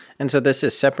And so this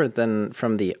is separate than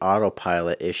from the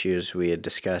autopilot issues we had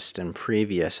discussed in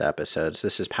previous episodes.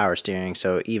 This is power steering.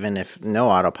 So even if no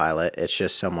autopilot, it's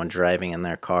just someone driving in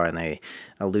their car and they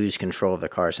lose control of the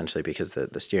car essentially because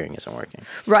the steering isn't working.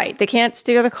 Right. They can't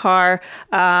steer the car.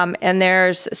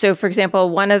 So for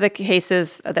example, one of the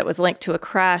cases that was linked to a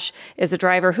crash is a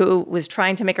driver who was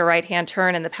trying to make a right-hand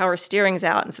turn and the power steering's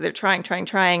out. And so they're trying,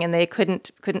 and they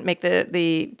couldn't make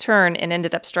the turn and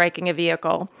ended up striking a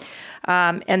vehicle.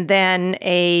 And then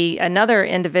another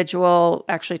individual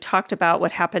actually talked about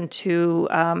what happened to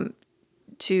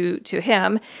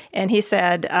him, and he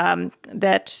said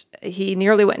that he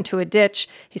nearly went into a ditch.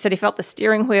 He said he felt the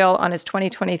steering wheel on his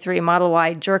 2023 Model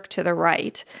Y jerk to the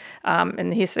right,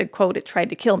 and he said, "quote It tried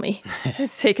to kill me."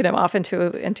 It's taken him off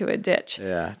into a ditch.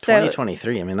 Yeah,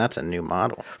 2023. I mean, that's a new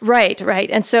model. Right.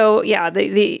 And so yeah,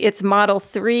 it's Model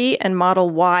 3 and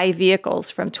Model Y vehicles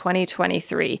from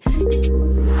 2023.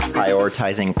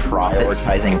 Prioritizing profits.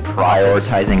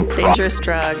 Prioritizing dangerous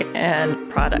drug and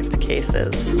product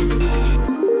cases.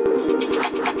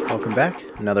 Welcome back.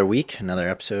 Another week, another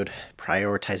episode.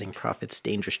 Prioritizing profits,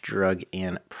 dangerous drug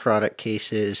and product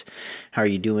cases. How are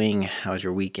you doing? How's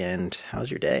your weekend? How's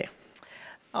your day?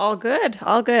 All good.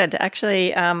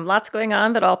 Actually, lots going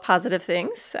on, but all positive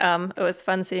things. It was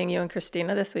fun seeing you and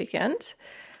Christina this weekend.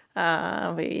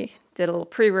 We did a little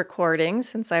pre-recording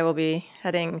since I will be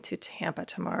heading to Tampa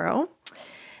tomorrow.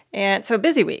 And so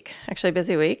busy week.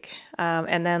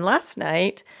 And then last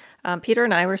night, Peter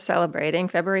and I were celebrating.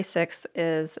 February 6th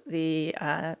is the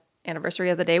anniversary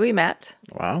of the day we met.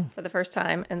 Wow. For the first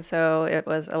time. And so it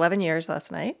was 11 years last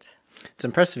night. It's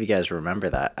impressive you guys remember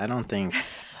that. I don't think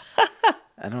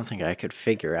I could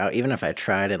figure out, even if I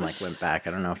tried and went back,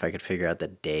 I don't know if I could figure out the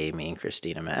day me and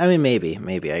Christina met. I mean,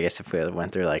 maybe. I guess if we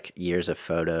went through years of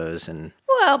photos and...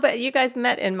 Well, but you guys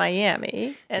met in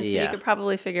Miami, and so you could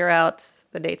probably figure out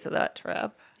the dates of that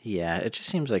trip. Yeah, it just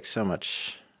seems like so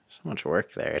much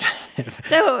work there.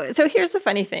 So here's the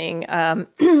funny thing.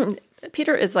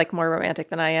 Peter is more romantic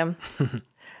than I am.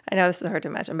 I know this is hard to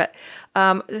imagine, but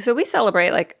so we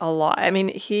celebrate a lot. I mean,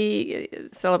 we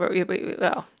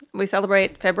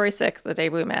celebrate February 6th, the day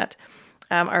we met.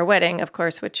 Our wedding, of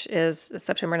course, which is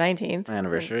September 19th.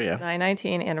 Anniversary, yeah.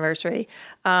 9/19 anniversary.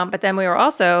 But then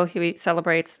he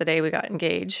celebrates the day we got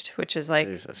engaged, which is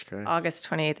Jesus Christ. August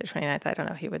 28th or 29th. I don't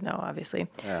know. He would know, obviously.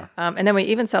 Yeah. And then we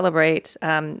even celebrate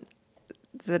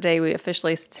the day we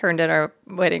officially turned in our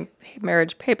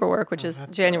marriage paperwork, which is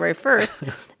January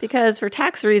 1st, because for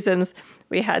tax reasons,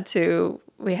 we had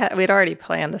already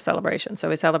planned the celebration. So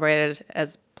we celebrated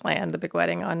as planned the big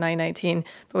wedding on 9/19,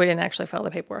 but we didn't actually file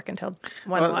the paperwork until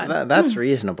 1/1. Well, that's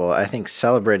reasonable. I think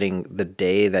celebrating the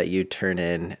day that you turn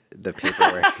in the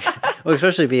paperwork, well,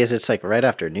 especially because it's right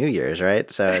after New Year's, right?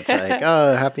 So it's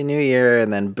oh, Happy New Year,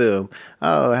 and then boom,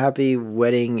 oh, happy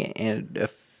wedding and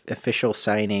official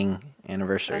signing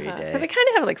anniversary day. So we kind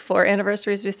of have 4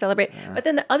 anniversaries we celebrate. Yeah. But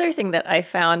then the other thing that I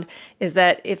found is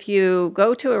that if you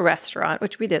go to a restaurant,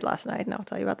 which we did last night, and I'll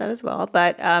tell you about that as well,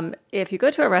 but if you go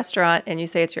to a restaurant and you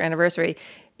say it's your anniversary,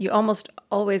 you almost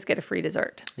always get a free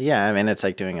dessert. Yeah, I mean, it's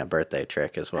like doing a birthday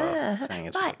trick as well. Saying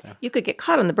it's but you could get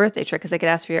caught on the birthday trick because they could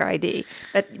ask for your ID.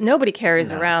 But nobody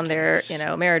carries around their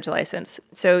marriage license.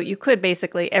 So you could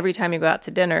basically, every time you go out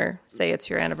to dinner, say it's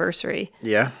your anniversary.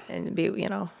 Yeah. And be,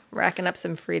 racking up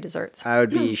some free desserts. I would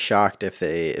be shocked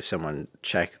if someone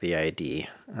checked the ID.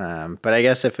 But I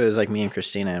guess if it was me and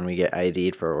Christina and we get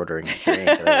ID'd for ordering a drink,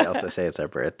 and then we also say it's our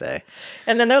birthday.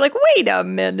 And then they're like, wait a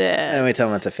minute. And we tell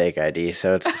them it's a fake ID,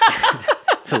 so it's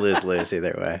it's a lose-lose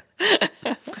either way.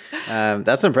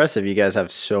 That's impressive. You guys have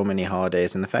so many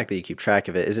holidays, and the fact that you keep track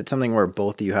of it, is it something where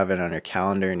both of you have it on your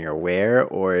calendar and you're aware,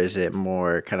 or is it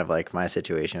more kind of like my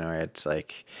situation where it's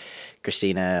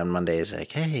Christina on Monday is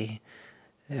hey,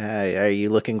 are you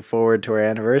looking forward to our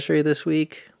anniversary this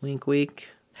week? Wink, wink.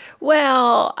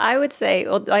 Well, I would say,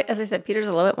 as I said, Peter's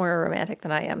a little bit more romantic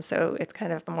than I am, so it's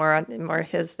kind of more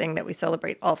his thing that we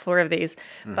celebrate all 4 of these.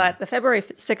 Mm-hmm. But the February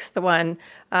 6th one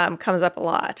comes up a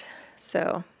lot,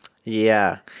 so...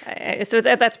 Yeah. So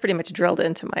that's pretty much drilled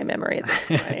into my memory at this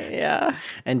point, yeah.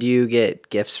 And do you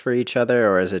get gifts for each other,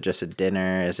 or is it just a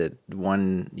dinner? Is it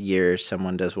one year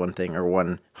someone does one thing, or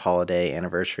one holiday,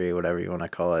 anniversary, whatever you want to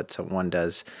call it, so one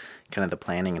does kind of the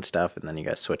planning and stuff, and then you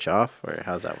guys switch off, or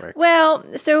how's that work? Well,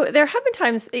 so there have been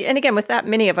times, and again, with that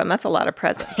many of them, that's a lot of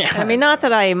presents. Yeah, I mean, not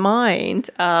that I mind.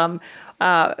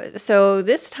 So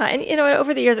this time,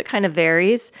 over the years, it kind of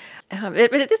varies.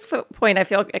 But at this point, I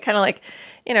feel kind of like,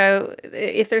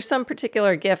 if there's some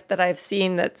particular gift that I've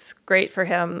seen that's great for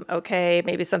him, okay,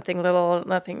 maybe something little,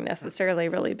 nothing necessarily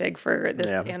really big for this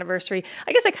anniversary.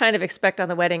 I guess I kind of expect on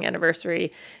the wedding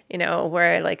anniversary,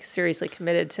 where I like seriously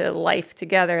committed to life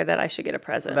together, that I should get a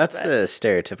present. That's the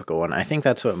stereotypical one. I think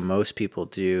that's what most people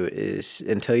do is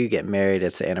until you get married,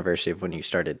 it's the anniversary of when you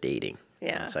started dating.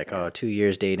 Yeah. It's like, 2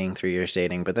 years dating, 3 years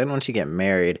dating. But then once you get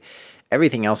married,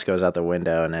 everything else goes out the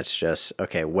window and it's just,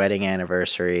 okay, wedding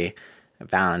anniversary,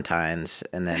 Valentine's,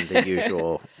 and then the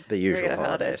usual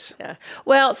holidays. Yeah.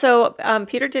 Well, so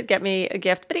Peter did get me a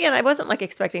gift, but again, I wasn't like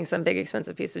expecting some big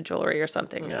expensive piece of jewelry or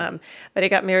something. Yeah. But he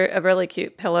got me a really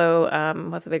cute pillow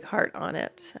with a big heart on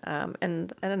it,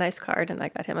 and a nice card. And I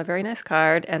got him a very nice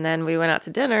card. And then we went out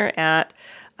to dinner at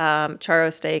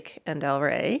Charo Steak and Del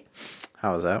Rey.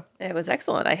 How was that? It was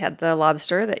excellent. I had the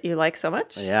lobster that you like so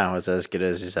much. Yeah, it was as good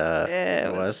as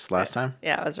it was last time.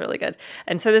 Yeah, it was really good.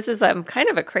 And so this is kind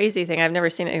of a crazy thing. I've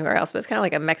never seen it anywhere else, but it's kind of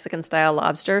like a Mexican-style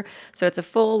lobster. So it's a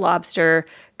full lobster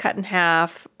cut in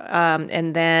half,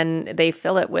 and then they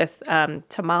fill it with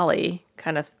tamale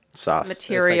kind of sauce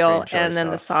material, like and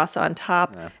then the sauce on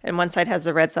top. Yeah. And one side has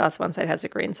the red sauce, one side has the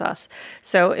green sauce.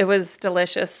 So it was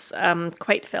delicious,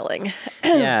 quite filling.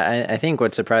 Yeah, I think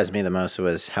what surprised me the most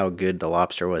was how good the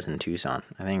lobster was in Tucson.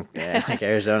 I think like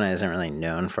Arizona isn't really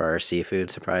known for our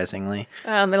seafood, surprisingly.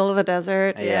 Middle of the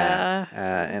desert, yeah.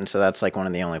 And so that's like one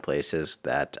of the only places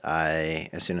that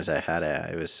as soon as I had it,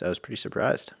 I was pretty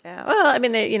surprised. Yeah, well, I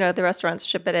mean, the restaurants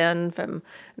ship it in from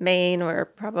Maine or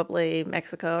probably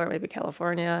Mexico or maybe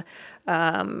California.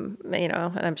 And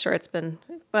I'm sure it's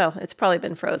probably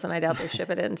been frozen. I doubt they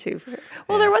ship it in too.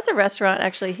 Well, there was a restaurant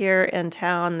actually here in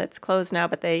town that's closed now,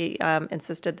 but they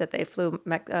insisted that they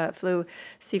flew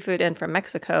seafood in from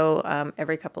Mexico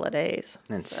every couple of days.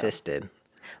 Insisted. So.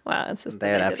 Wow, insisted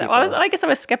they did that. Well, I guess I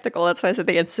was skeptical. That's why I said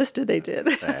they insisted they did.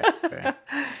 Right.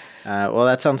 Well,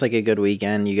 that sounds like a good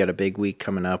weekend. You got a big week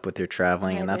coming up with your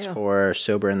traveling, and that's for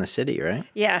Sober in the City, right?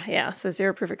 Yeah. So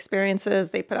Zero Proof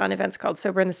Experiences, they put on events called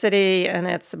Sober in the City, and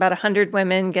it's about 100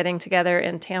 women getting together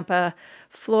in Tampa,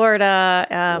 Florida.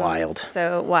 Wild.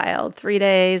 So wild, 3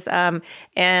 days.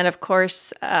 And of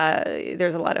course,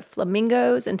 there's a lot of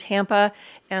flamingos in Tampa,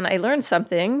 and I learned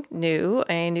something new,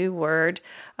 a new word.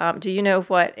 Do you know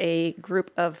what a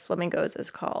group of flamingos is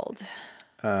called?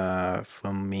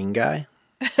 Flamingi?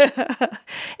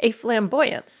 A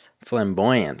flamboyance.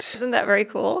 Flamboyance. Isn't that very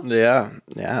cool? Yeah,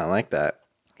 I like that.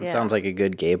 It sounds like a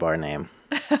good gay bar name.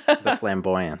 The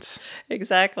Flamboyance.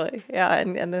 Exactly. Yeah,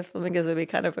 and the flamingos would be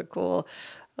kind of a cool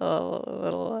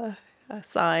little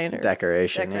sign or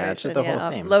decoration. Yeah, it's just the whole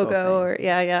theme. Logo or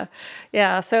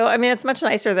yeah. So I mean, it's much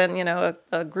nicer than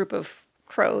a group of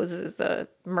crows is a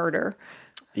murder.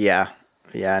 Yeah.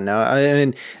 Yeah, no, I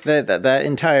mean that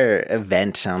entire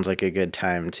event sounds like a good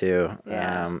time too.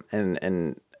 Yeah.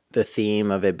 And the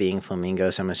theme of it being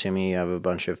flamingos, I'm assuming you have a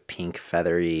bunch of pink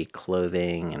feathery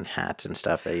clothing and hats and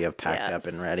stuff that you have packed up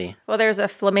and ready. Well, there's a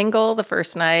flamingo the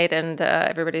first night, and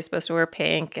everybody's supposed to wear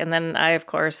pink. And then I, of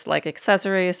course, like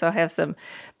accessories, so I have some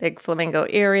big flamingo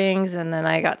earrings, and then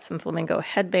I got some flamingo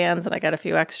headbands, and I got a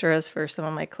few extras for some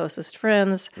of my closest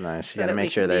friends. Nice. You got to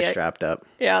make sure they're strapped up.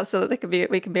 Yeah, so that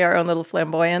we can be our own little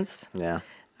flamboyance. Yeah.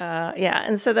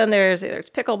 And so then there's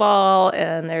pickleball,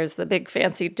 and there's the big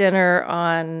fancy dinner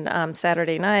on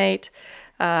Saturday night,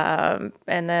 and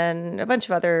then a bunch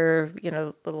of other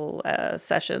little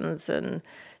sessions and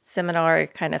seminar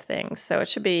kind of things. So it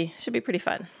should be pretty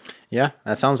fun. Yeah,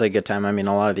 that sounds like a good time. I mean,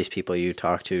 a lot of these people you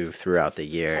talk to throughout the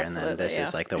year, Absolutely, and then this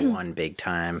is like the one big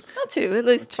time. Well, two, at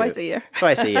least twice a year.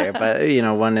 Twice a year, but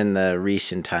one in the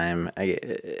recent time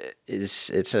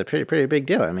it's a pretty big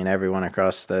deal. I mean, everyone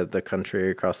across the country,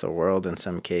 across the world, in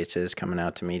some cases, coming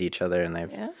out to meet each other, and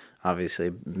they've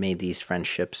obviously made these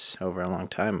friendships over a long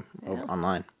time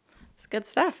online. It's good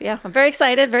stuff. Yeah, I'm very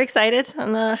excited.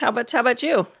 And how about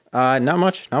you? Not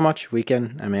much.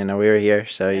 Weekend. I mean, we were here,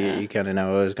 so you kind of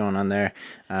know what was going on there.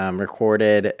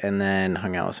 Recorded and then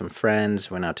hung out with some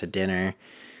friends, went out to dinner.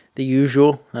 The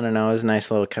usual. I don't know. It was a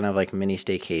nice little kind of like mini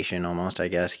staycation almost, I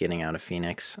guess, getting out of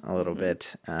Phoenix a little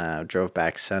bit. Drove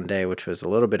back Sunday, which was a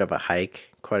little bit of a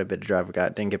hike. Quite a bit of drive.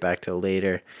 Didn't get back till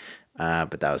later,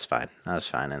 but that was fine.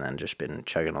 And then just been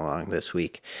chugging along this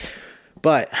week.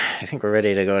 But I think we're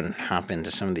ready to go and hop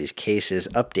into some of these cases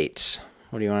updates.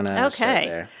 What do you want to start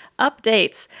there?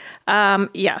 updates.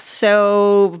 Yes.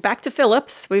 So back to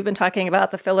Philips. We've been talking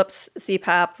about the Philips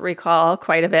CPAP recall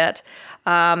quite a bit.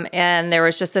 And there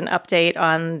was just an update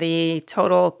on the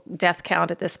total death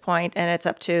count at this point, and it's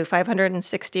up to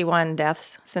 561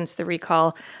 deaths since the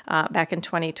recall back in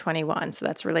 2021. So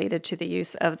that's related to the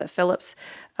use of the Philips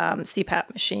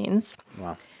CPAP machines.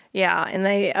 Wow. Yeah, and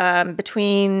they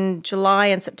between July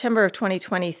and September of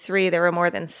 2023, there were more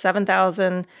than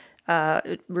 7,000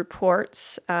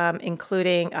 reports,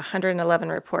 including 111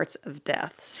 reports of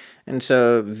deaths. And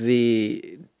so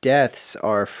the deaths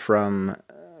are from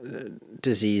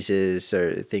diseases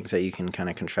or things that you can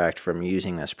kind of contract from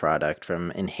using this product,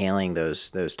 from inhaling those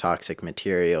toxic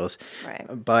materials. Right.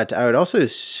 But I would also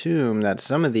assume that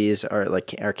some of these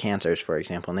are cancers, for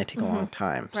example, and they take a long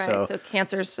time. Right. So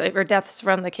cancers or deaths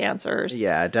from the cancers.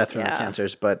 Yeah, death from the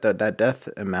cancers, but that death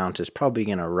amount is probably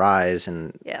going to rise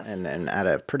and at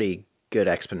a pretty good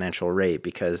exponential rate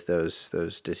because those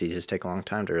diseases take a long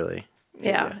time to really.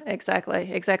 Yeah,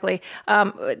 exactly.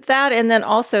 That, and then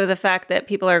also the fact that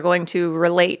people are going to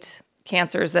relate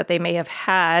cancers that they may have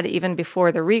had even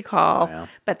before the recall,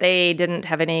 but they didn't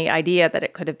have any idea that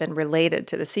it could have been related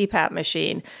to the CPAP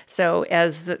machine. So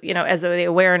as the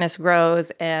awareness grows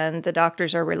and the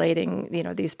doctors are relating,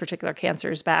 these particular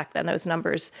cancers back, then those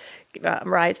numbers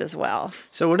rise as well.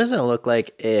 So what does it look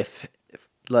like if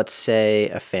let's say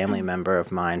a family member of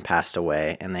mine passed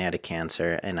away and they had a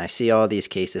cancer, and I see all these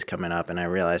cases coming up and I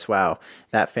realize, wow,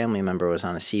 that family member was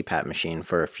on a CPAP machine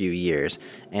for a few years,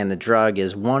 and the drug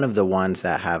is one of the ones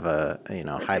that have a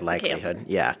high likelihood.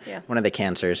 Yeah. One of the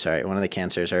cancers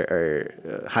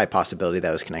are high possibility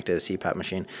that was connected to the CPAP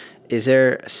machine. Is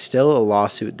there still a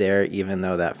lawsuit there even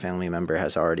though that family member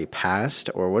has already passed,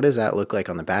 or what does that look like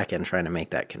on the back end trying to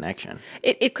make that connection?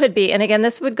 It could be. And again,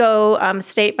 this would go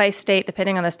state by state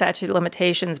depending on the statute of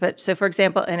limitations. But so, for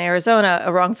example, in Arizona,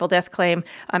 a wrongful death claim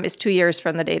is 2 years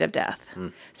from the date of death.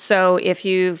 So if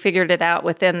you figured it out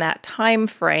within that time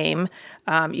frame,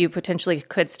 you potentially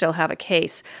could still have a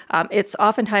case. It's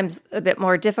oftentimes a bit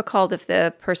more difficult if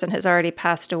the person has already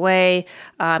passed away.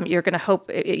 You're going to hope,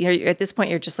 at this point,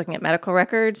 you're just looking at medical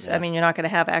records. I mean, you're not going to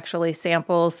have actually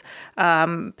samples,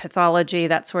 pathology,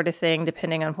 that sort of thing,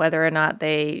 depending on whether or not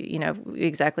they,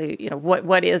 exactly,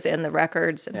 what is in the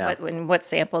records and what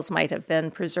samples might have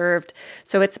been preserved.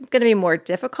 So it's going to be more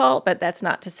difficult, but that's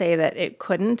not to say that it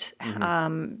couldn't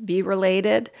be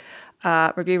related.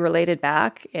 Or be related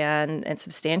back and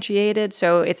substantiated.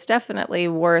 So it's definitely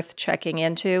worth checking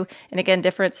into. And again,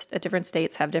 different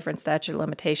states have different statute of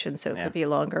limitations, so it could be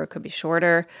longer, it could be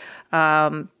shorter.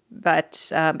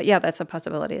 But yeah, that's a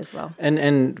possibility as well.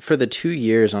 And for the 2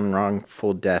 years on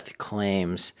wrongful death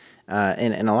claims,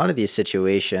 in a lot of these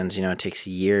situations, it takes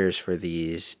years for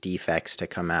these defects to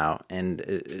come out.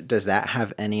 And does that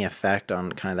have any effect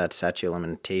on kind of that statute of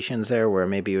limitations there, where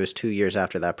maybe it was 2 years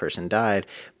after that person died,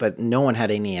 but no one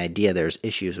had any idea there's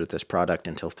issues with this product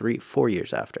until 4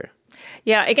 years after?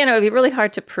 Yeah, again, it would be really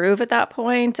hard to prove at that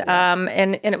point,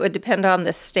 and it would depend on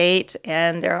the state,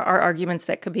 and there are arguments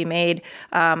that could be made.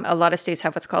 A lot of states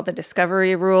have what's called the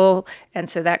discovery rule, and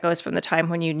so that goes from the time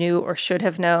when you knew or should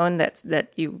have known that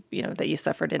you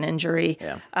suffered an injury.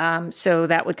 So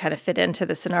that would kind of fit into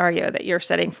the scenario that you're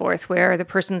setting forth, where the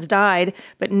person's died,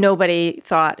 but nobody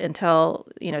thought until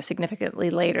significantly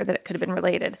later that it could have been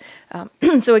related.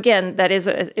 So again, it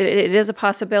is a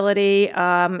possibility,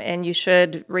 and you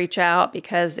should reach out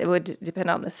because it would depend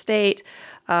on the state,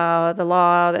 the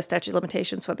law, the statute of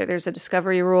limitations, whether there's a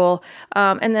discovery rule,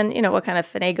 and then what kind of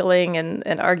finagling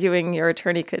and arguing your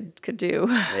attorney could do.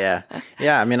 Yeah.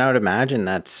 I mean, I would imagine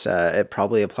that's it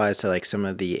probably applies to like some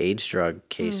of the AIDS drug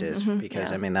cases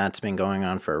because I mean that's been going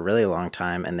on for a really long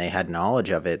time, and they had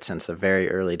knowledge of it since the very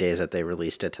early days that they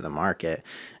released it to the market.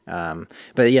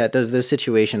 But yeah, those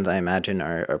situations I imagine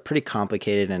are pretty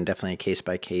complicated and definitely a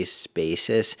case-by-case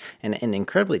basis and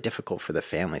incredibly difficult for the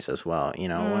families as well.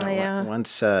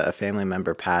 Once a family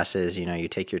member passes, you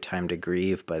take your time to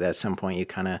grieve, but at some point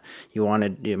you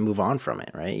want to move on from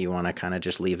it, right? You want to kind of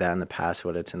just leave that in the past,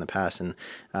 what it's in the past. And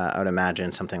I would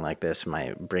imagine something like this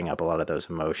might bring up a lot of those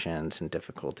emotions and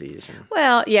difficulties.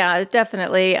 Well, yeah,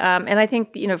 definitely. And I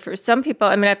think, for some people,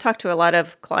 I mean, I've talked to a lot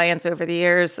of clients over the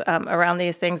years around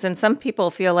these things. things. And some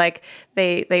people feel like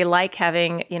they like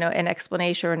having, an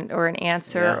explanation or an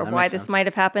answer Yeah, or that why makes this sense. might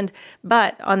have happened.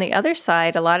 But on the other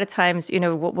side, a lot of times,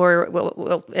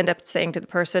 we'll end up saying to the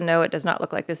person, no, it does not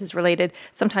look like this is related.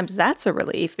 Sometimes that's a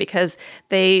relief because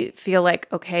they feel like,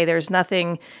 okay, there's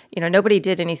nothing, nobody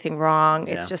did anything wrong.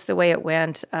 It's Yeah. just the way it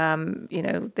went.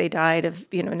 They died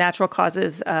of, natural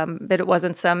causes, but it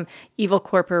wasn't some evil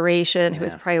corporation who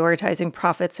was prioritizing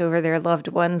profits over their loved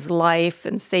one's life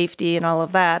and safety and all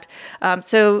of that.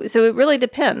 So it really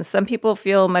depends. Some people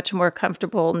feel much more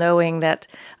comfortable knowing that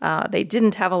they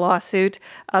didn't have a lawsuit.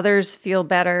 Others feel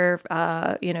better,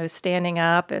 standing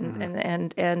up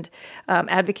and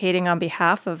advocating on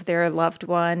behalf of their loved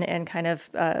one and kind of,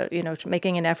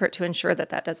 making an effort to ensure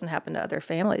that doesn't happen to other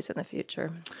families in the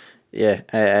future. Yeah,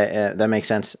 that makes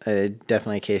sense.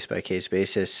 Definitely case by case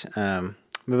basis.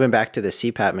 Moving back to the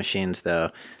CPAP machines,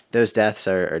 though, those deaths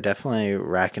are definitely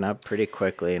racking up pretty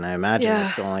quickly, and I imagine Yeah.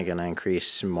 it's only going to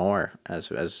increase more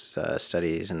as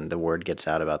studies and the word gets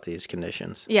out about these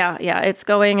conditions. Yeah, it's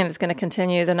going and it's going to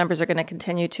continue. The numbers are going to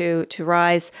continue to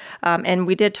rise. And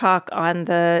we did talk on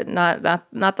the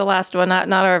not the last one,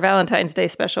 not our Valentine's Day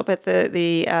special, but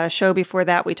the show before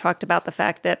that. We talked about the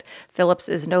fact that Philips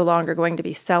is no longer going to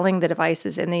be selling the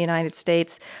devices in the United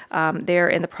States. They're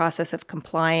in the process of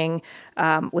complying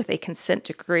with a consent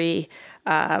decree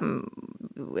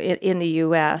in the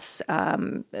U.S.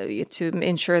 To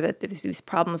ensure that these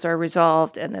problems are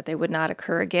resolved and that they would not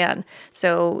occur again.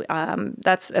 So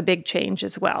that's a big change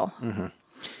as well. Mm-hmm.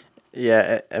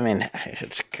 Yeah, I mean,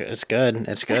 it's good.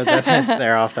 It's good that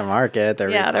they're off the market.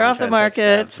 They're off the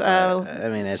market. I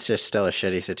mean, it's just still a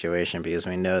shitty situation because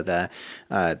we know that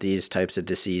these types of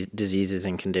diseases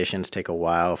and conditions take a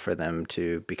while for them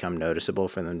to become noticeable,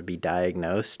 for them to be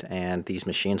diagnosed, and these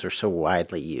machines are so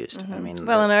widely used. Mm-hmm. I mean, and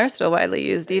are still widely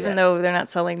used, even though they're not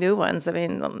selling new ones. I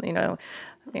mean,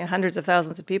 hundreds of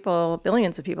thousands of people,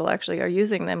 billions of people actually are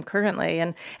using them currently.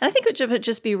 And I think it would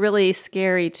just be really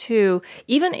scary too,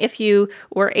 even if you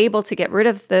were able to get rid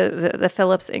of the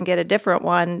Philips and get a different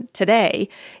one today,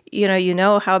 you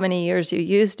know how many years you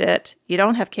used it. You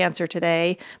don't have cancer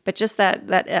today, but just that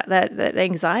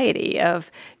anxiety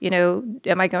of,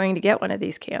 am I going to get one of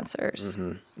these cancers?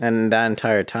 Mm-hmm. And that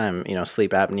entire time,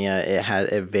 sleep apnea,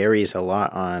 it varies a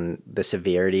lot on the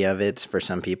severity of it. For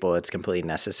some people, it's completely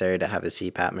necessary to have a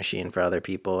CPAP machine. For other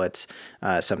people, it's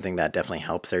something that definitely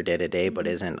helps their day-to-day, but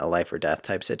isn't a life or death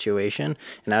type situation.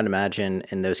 And I'd imagine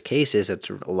in those cases, it's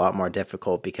a lot more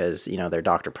difficult because, their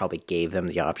doctor probably gave them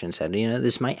the option, said,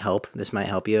 this might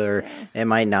help you, or it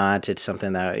might not. It's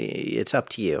something that it's up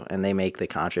to you. And they make the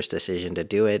conscious decision to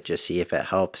do it, just see if it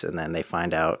helps. And then they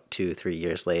find out 2-3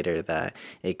 years later that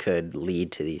it could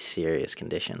lead to these serious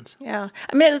conditions. Yeah.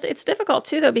 I mean, it's difficult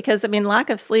too, though, because, lack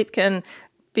of sleep can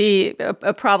be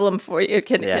a problem for you. It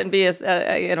can be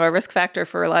a risk factor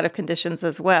for a lot of conditions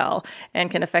as well, and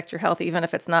can affect your health even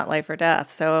if it's not life or death.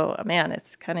 So, man,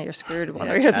 it's kind of you're screwed one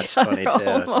way or the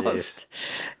other almost.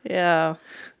 Yeah.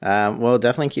 Well,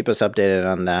 definitely keep us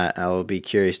updated on that. I'll be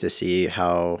curious to see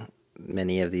how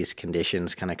many of these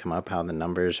conditions kind of come up, how the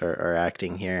numbers are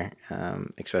acting here,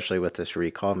 especially with this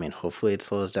recall. I mean, hopefully it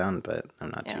slows down, but I'm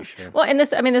not too sure. Well, and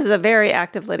this is a very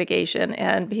active litigation,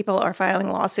 and people are filing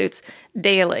lawsuits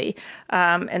daily.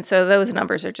 And so those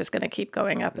numbers are just going to keep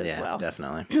going up as well. Yeah,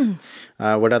 definitely.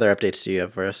 What other updates do you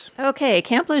have for us? Okay,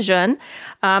 Camp Lejeune,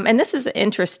 and this is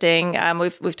interesting.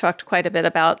 We've talked quite a bit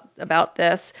about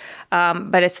this,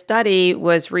 but a study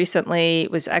was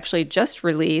actually just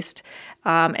released,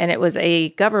 and it was a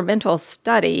governmental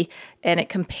study, and it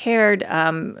compared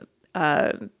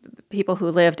people who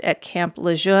lived at Camp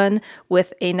Lejeune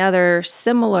with another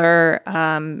similar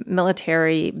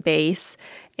military base,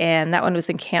 and that one was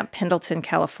in Camp Pendleton,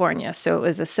 California. So it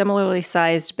was a similarly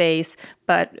sized base,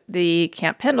 but the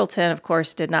Camp Pendleton, of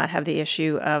course, did not have the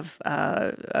issue of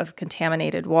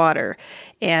contaminated water.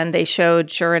 And they showed,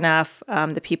 sure enough,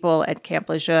 the people at Camp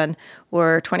Lejeune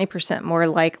were 20% more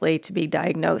likely to be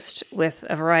diagnosed with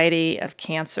a variety of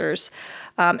cancers.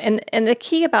 And the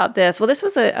key about this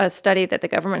was a study that the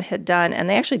government had done, and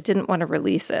they actually didn't want to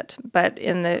release it. But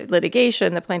in the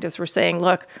litigation, the plaintiffs were saying,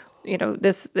 look,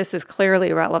 this is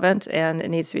clearly relevant and it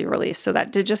needs to be released. So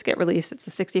that did just get released. It's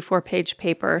a 64-page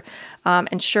paper.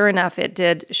 And sure enough, it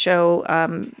did show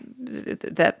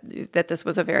that this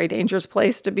was a very dangerous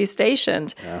place to be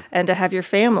stationed and to have your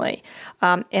family.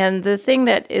 And the thing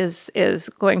that is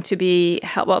going to be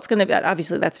it's going to be,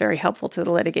 obviously that's very helpful to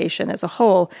the litigation as a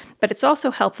whole, but it's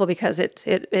also helpful because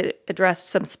it addressed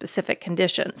some specific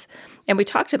conditions. And we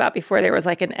talked about before there was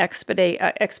like an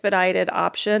expedited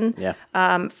option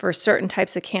for certain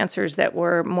types of cancers that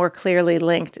were more clearly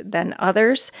linked than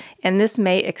others, and this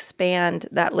may expand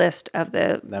that list of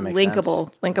the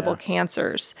linkable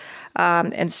cancers.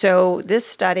 And so this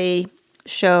study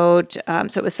showed, so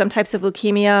it was some types of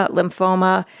leukemia,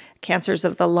 lymphoma, cancers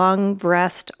of the lung,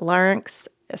 breast, larynx,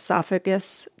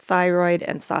 esophagus, thyroid,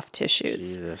 and soft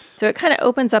tissues. Jesus. So it kind of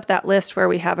opens up that list where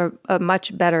we have a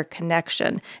much better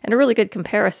connection and a really good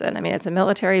comparison. I mean, it's a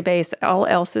military base. All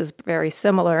else is very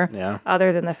similar,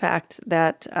 other than the fact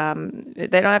that they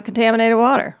don't have contaminated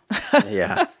water.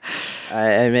 Yeah.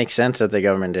 It makes sense that the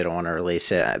government didn't want to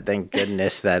release it. Thank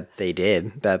goodness that they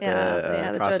did, that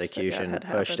the prosecution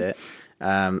pushed it.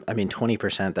 I mean,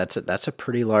 20%, that's a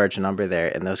pretty large number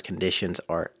there, and those conditions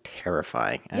are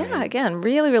terrifying. I mean, again,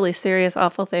 really, really serious,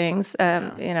 awful things.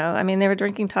 You know, I mean, they were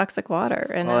drinking toxic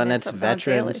water. And it's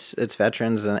veterans. It's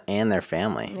veterans and their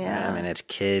family. Yeah. I mean, it's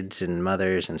kids and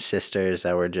mothers and sisters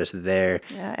that were just there.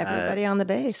 Yeah, everybody on the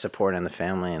base. Supporting the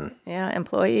family. And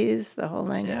employees, the whole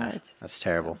nine yards. That's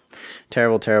terrible.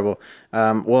 Terrible.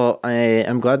 Well, I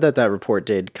am glad that report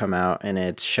did come out, and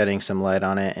it's shedding some light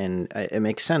on it, and it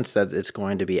makes sense that it's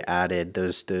going to be added.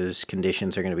 Those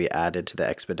conditions are going to be added to the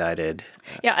expedited.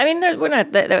 I mean,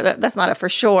 that's not a for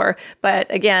sure,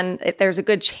 but again, there's a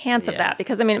good chance of that,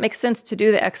 because I mean, it makes sense to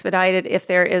do the expedited if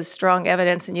there is strong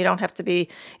evidence, and you don't have to be,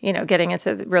 getting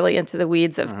into the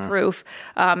weeds of proof.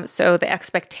 So the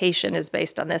expectation is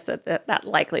based on this that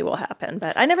likely will happen,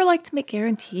 but I never like to make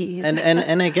guarantees.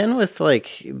 And again, with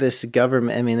like this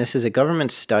government, I mean, this is a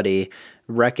government study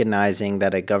recognizing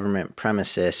that a government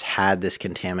premises had this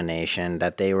contamination,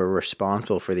 that they were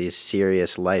responsible for these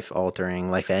serious life-altering,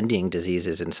 life-ending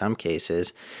diseases in some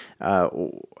cases.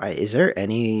 Is there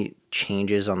any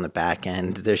changes on the back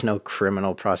end? There's no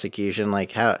criminal prosecution.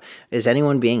 Like, how is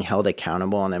anyone being held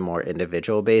accountable on a more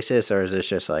individual basis, or is this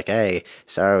just like, hey,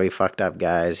 sorry, we fucked up,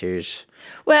 guys, here's...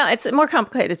 Well, it's more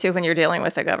complicated, too, when you're dealing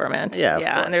with the government.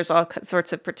 Yeah, and there's all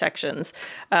sorts of protections.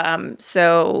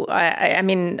 So, I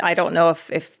mean, I don't know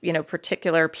if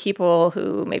particular people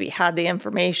who maybe had the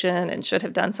information and should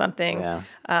have done something. Yeah.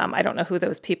 I don't know who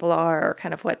those people are or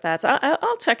kind of what that's.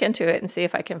 I'll check into it and see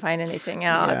if I can find anything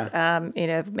out,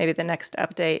 maybe the next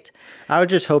update. I would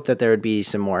just hope that there would be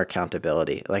some more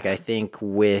accountability. Like, I think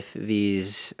with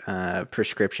these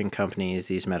prescription companies,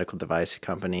 these medical device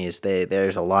companies,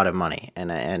 there's a lot of money.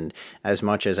 And as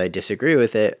much as I disagree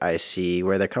with it, I see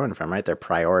where they're coming from, right? They're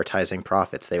prioritizing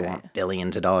profits. They want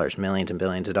billions of dollars, millions and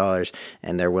billions of dollars,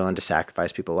 and they're willing to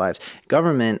sacrifice people's lives.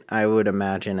 Government, I would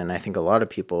imagine, and I think a lot of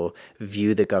people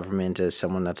view the government as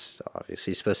someone that's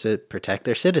obviously supposed to protect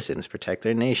their citizens, protect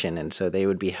their nation, and so they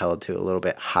would be held to a little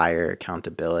bit higher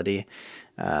accountability.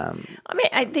 I mean,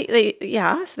 I think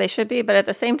they should be, but at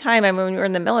the same time, I mean, when you're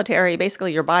in the military,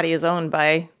 basically your body is owned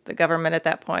by the government at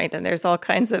that point, and there's all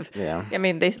kinds of. Yeah. I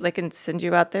mean, they can send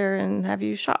you out there and have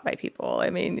you shot by people.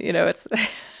 I mean, it's.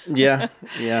 Yeah.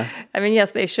 I mean,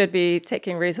 yes, they should be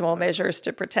taking reasonable measures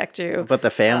to protect you. But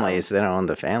the families, they don't own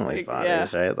the families'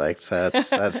 bodies, right? Like, so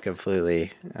that's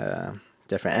completely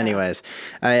different. Yeah. Anyways,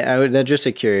 I would just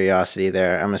a curiosity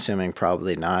there. I'm assuming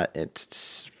probably not.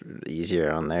 It's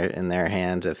easier in their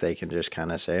hands if they can just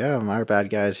kind of say, "Oh, my bad,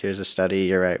 guys. Here's a study.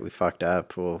 You're right. We fucked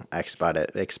up. We'll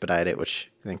expedite it." Which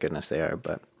thank goodness they are.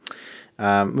 But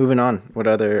moving on. What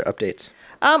other updates?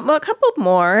 Well, a couple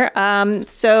more. Ozempic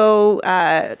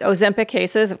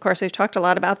cases, of course, we've talked a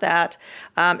lot about that.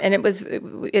 And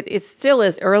it still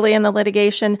is early in the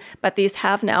litigation, but these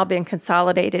have now been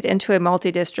consolidated into a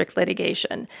multi-district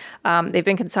litigation. They've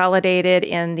been consolidated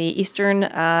in the Eastern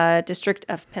District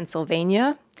of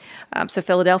Pennsylvania, so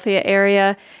Philadelphia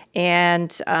area. And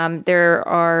there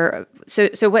are,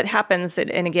 so what happens,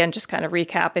 and again, just kind of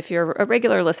recap, if you're a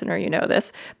regular listener, you know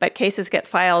this, but cases get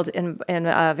filed in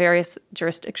various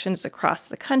jurisdictions across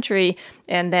the country,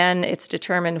 and then it's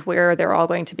determined where they're all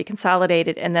going to be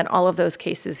consolidated, and then all of those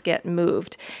cases get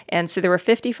moved. And so there were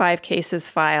 55 cases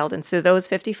filed, and so those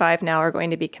 55 now are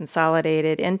going to be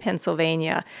consolidated in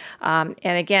Pennsylvania. And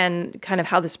again, kind of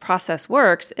how this process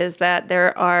works is that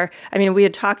there are, I mean, we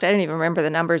had talked, I don't even remember the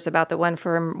numbers about the one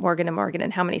for Morgan & Morgan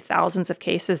and how many thousands of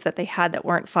cases that they had that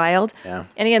weren't filed. Yeah.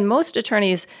 And again, most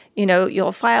attorneys,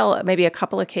 you'll file maybe a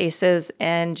couple of cases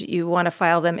and you want to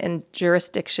file them in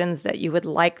jurisdictions that you would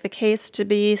like the case to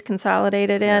be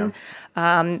consolidated in. But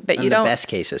And you the don't. best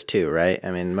cases too, right?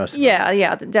 I mean, most of them.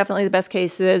 Yeah, definitely the best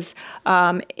cases.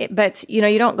 But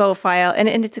you don't go file,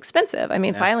 and it's expensive. I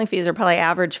mean, filing fees are probably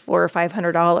average $400 or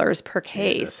 $500 per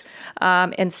case.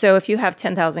 And so if you have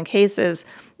 10,000 cases,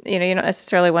 you don't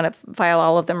necessarily want to file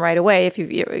all of them right away. If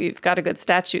you've got a good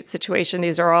statute situation,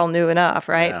 these are all new enough,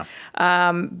 right?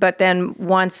 Yeah. But then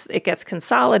once it gets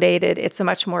consolidated, it's a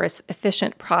much more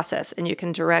efficient process, and you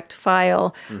can direct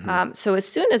file. So as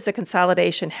soon as the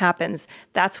consolidation happens,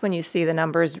 that's when you see the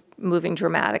numbers moving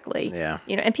dramatically. Yeah.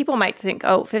 And people might think,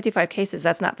 55 cases,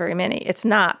 that's not very many. It's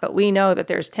not, but we know that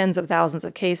there's tens of thousands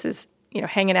of cases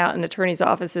hanging out in attorneys'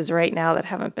 offices right now that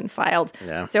haven't been filed.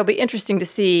 Yeah. So it'll be interesting to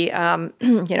see,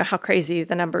 how crazy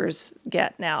the numbers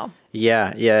get now.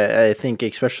 Yeah, I think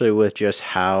especially with just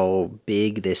how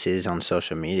big this is on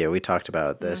social media. We talked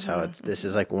about this, how this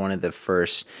is like one of the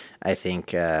first, I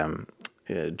think,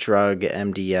 drug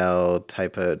MDL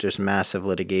type of just massive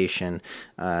litigation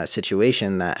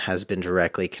situation that has been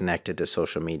directly connected to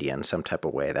social media in some type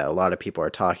of way that a lot of people are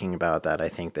talking about. That I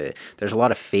think that there's a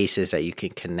lot of faces that you can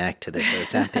connect to this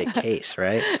Ozempic case,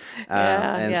 right?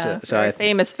 So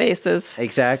famous faces.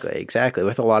 Exactly,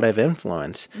 with a lot of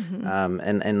influence.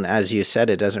 And as you said,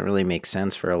 it doesn't really make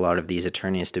sense for a lot of these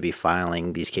attorneys to be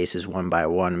filing these cases one by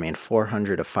one. I mean,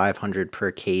 400 to 500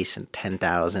 per case and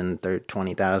 10,000,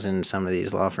 20,000, some of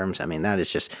these law firms. I mean, that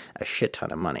is just a shit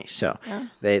ton of money. So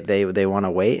they want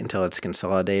to wait until it's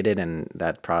consolidated, and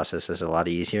that process is a lot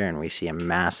easier, and we see a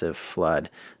massive flood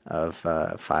of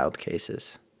filed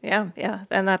cases. Yeah,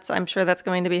 and I'm sure that's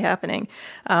going to be happening.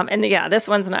 This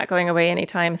one's not going away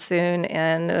anytime soon,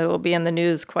 and it will be in the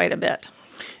news quite a bit.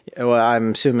 Well,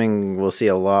 I'm assuming we'll see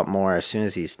a lot more as soon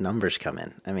as these numbers come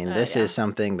in. I mean, this is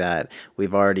something that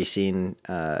we've already seen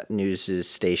news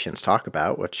stations talk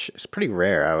about, which is pretty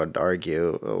rare, I would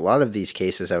argue. A lot of these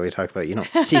cases that we talk about, you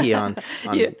don't see on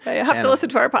you have to listen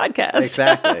to our podcast.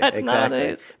 Exactly, That's exactly.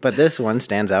 nowadays. But this one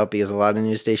stands out because a lot of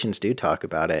news stations do talk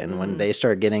about it. And when they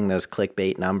start getting those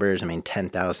clickbait numbers, I mean,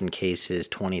 10,000 cases,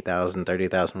 20,000,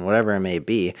 30,000, whatever it may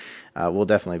be, we'll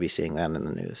definitely be seeing that in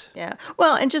the news. Yeah.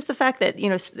 Well, and just the fact that,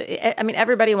 I mean,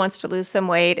 everybody wants to lose some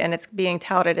weight, and it's being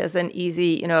touted as an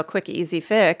easy, a quick, easy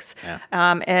fix. Yeah.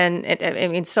 I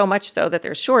mean, so much so that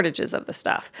there's shortages of the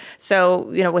stuff. So,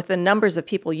 with the numbers of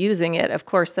people using it, of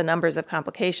course, the numbers of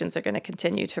complications are going to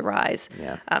continue to rise.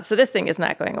 Yeah. So this thing is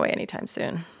not going away anytime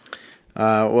soon.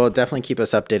 Well, definitely keep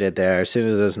us updated there. As soon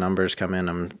as those numbers come in,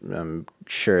 I'm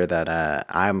sure that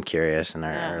I'm curious, and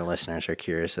our listeners are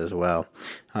curious as well.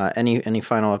 Any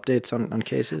final updates on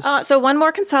cases? So one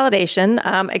more consolidation.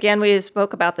 Again, we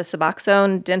spoke about the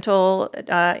Suboxone dental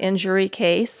injury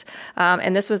case,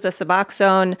 and this was the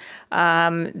Suboxone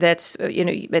that's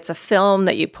it's a film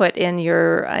that you put in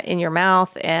your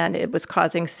mouth, and it was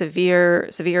causing severe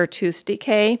tooth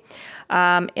decay.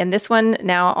 And this one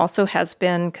now also has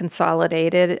been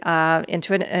consolidated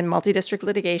into a multi-district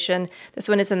litigation. This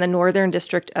one is in the Northern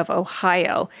District of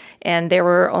Ohio, and there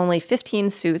were only 15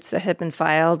 suits that had been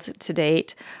filed to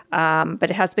date, but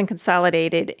it has been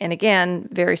consolidated. And again,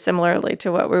 very similarly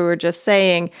to what we were just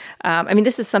saying, I mean,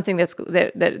 this is something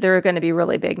that there are going to be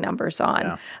really big numbers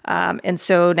on. Yeah. And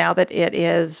so now that it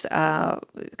is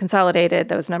consolidated,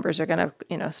 those numbers are going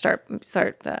to start.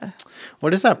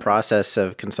 What does that process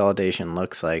of consolidation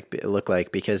look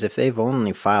like? Because if they've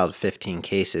only filed 15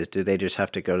 cases, do they just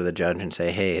have to go to the judge and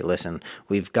say, hey, listen,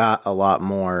 we've got a lot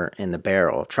more in the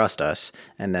barrel, trust us,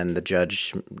 and then the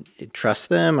judge trusts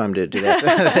them? Do they have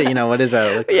to, what does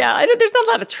that look like? Yeah, there's not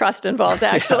a lot of trust involved,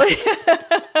 actually.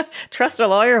 Trust a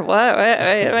lawyer? What?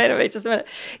 Wait, just a minute.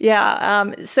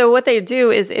 Yeah. So what they do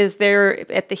is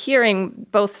they're at the hearing,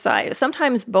 both sides.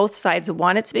 Sometimes both sides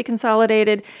want it to be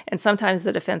consolidated, and sometimes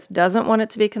the defense doesn't want it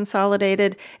to be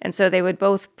consolidated. And so they would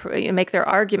both make their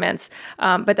arguments.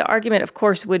 But the argument, of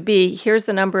course, would be, here's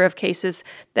the number of cases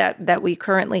that we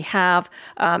currently have.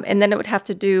 And then it would have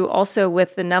to do also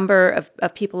with the number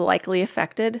of people likely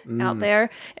affected out there.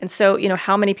 And so,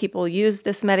 how many people use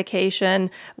this medication?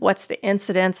 What's the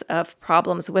incidence of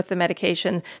problems with the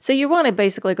medication? So you want to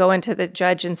basically go into the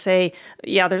judge and say,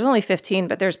 yeah, there's only 15,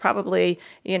 but there's probably,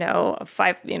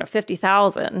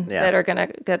 50,000 that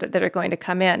are going to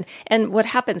come in. And what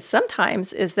happens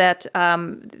sometimes is that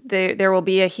there will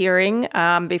be a hearing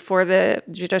before the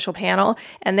judicial panel,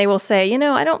 and they will say,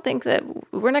 I don't think that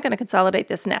we're not going to consolidate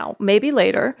this now. Maybe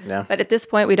later, Yeah. but at this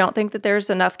point, we don't think that there's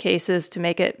enough cases to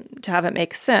have it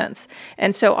make sense.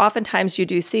 And so oftentimes you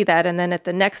do see that, and then at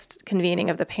the next convening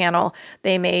of the panel,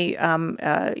 they may,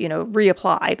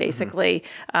 reapply, basically,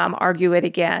 argue it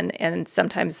again, and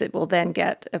sometimes it will then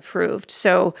get approved.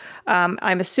 So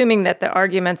I'm assuming that the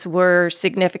arguments were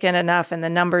significant enough and the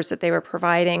numbers that they were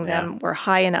providing them were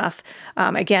high enough,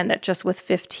 again, that just with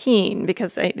 15,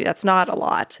 because that's not a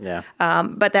lot. Yeah.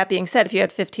 But that being said, if you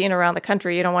had 15 around the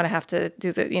country, you don't want to have to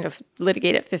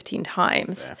litigate it 15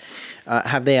 times.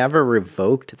 Have they ever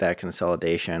revoked that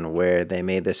consolidation where they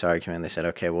made this argument? They said,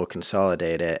 okay, we'll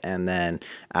consolidate it. And then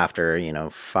after,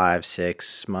 5,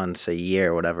 6 months, a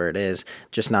year, whatever it is,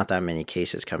 just not that many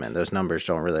cases come in. Those numbers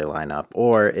don't really line up.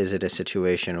 Or is it a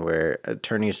situation where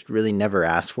attorneys really never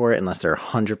ask for it unless they're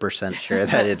 100% sure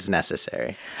that it's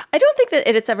necessary? I don't think that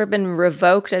it's ever been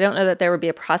revoked. I don't know that there would be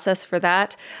a process for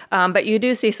that. But you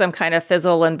do see some kind of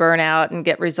fizzle and burnout and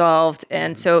get resolved.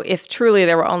 And so if truly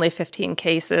there were only 15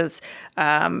 cases,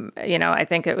 I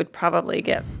think it would probably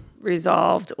get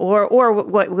resolved. Or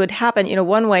what would happen,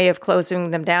 one way of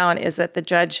closing them down is that the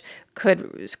judge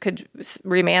could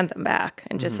remand them back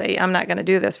and just say, I'm not going to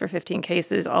do this for 15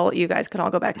 cases. You guys can all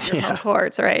go back to your home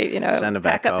courts, right? Send it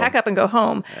back home. Pack up and go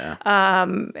home. Yeah.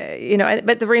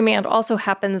 But the remand also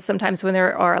happens sometimes when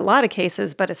there are a lot of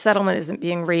cases, but a settlement isn't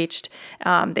being reached.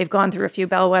 They've gone through a few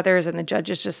bellwethers, and the judge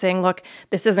is just saying, look,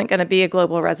 this isn't going to be a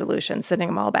global resolution, sending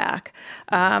them all back.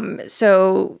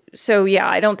 So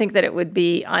I don't think that it would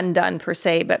be undone per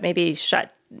se, but maybe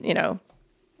shut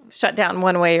down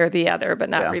one way or the other, but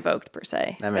not revoked per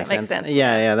se. That makes sense.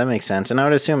 Yeah, that makes sense. And I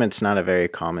would assume it's not a very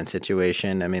common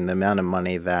situation. I mean, the amount of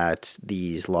money that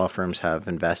these law firms have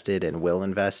invested and will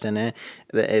invest in it,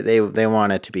 they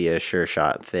want it to be a sure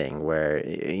shot thing where,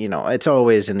 it's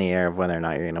always in the air of whether or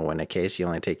not you're going to win a case. You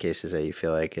only take cases that you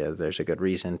feel like there's a good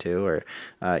reason to, or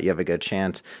you have a good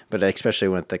chance. But especially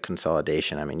with the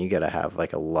consolidation, I mean, you got to have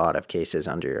like a lot of cases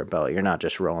under your belt. You're not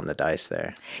just rolling the dice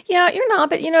there. Yeah, you're not.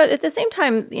 But, at the same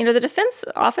time, the defense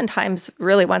oftentimes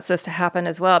really wants this to happen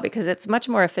as well because it's much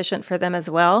more efficient for them as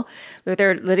well.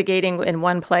 They're litigating in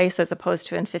one place as opposed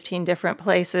to in 15 different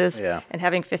places and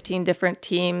having 15 different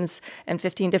teams and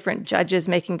 15 different judges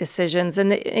making decisions. And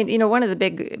one of the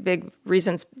big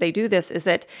reasons they do this is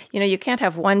that, you can't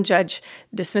have one judge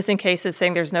dismissing cases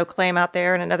saying there's no claim out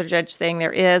there and another judge saying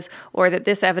there is, or that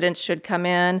this evidence should come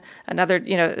in, another,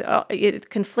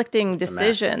 conflicting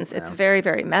decisions. It's very,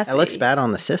 very messy. It looks bad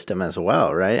on the system as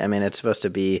well, right? I mean, it's supposed to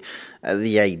be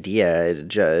the idea,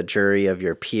 jury of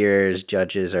your peers,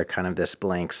 judges are kind of this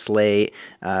blank slate,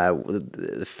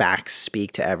 the facts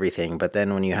speak to everything, but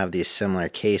then when you have these similar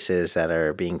cases that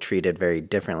are being treated very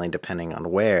differently depending on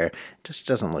where, it just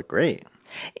doesn't look great.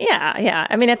 Yeah.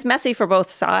 I mean, it's messy for both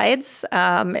sides,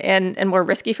 and more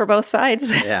risky for both sides.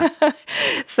 Yeah.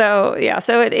 So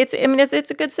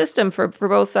it's a good system for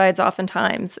both sides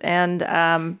oftentimes, and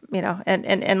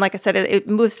and like I said, it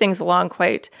moves things along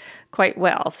quite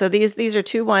well. So these are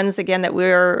two ones again that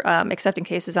we're accepting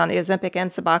cases on, the Ozempic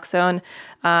and Suboxone,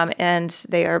 and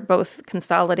they are both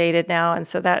consolidated now, and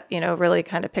so that really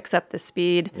kind of picks up the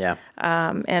speed. Yeah.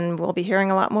 And we'll be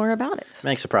hearing a lot more about it.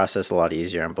 Makes the process a lot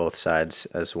easier on both sides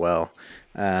as well.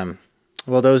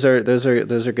 Well, those are good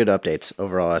updates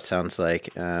overall. It sounds like,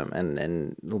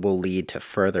 and will lead to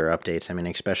further updates. I mean,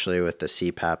 especially with the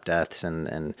CPAP deaths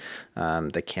and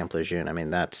the Camp Lejeune. I mean,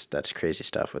 that's crazy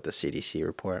stuff with the CDC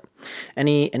report.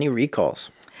 Any recalls?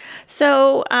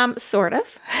 So, sort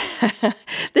of.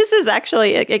 This is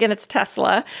actually, again, it's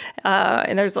Tesla,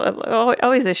 and there's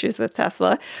always issues with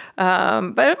Tesla,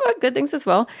 but good things as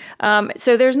well.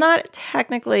 So there's not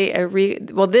technically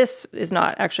this is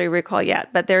not actually a recall yet,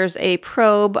 but there's a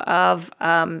probe of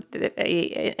an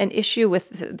issue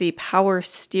with the power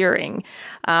steering.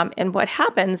 And what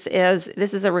happens is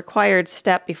this is a required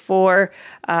step before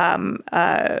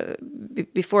the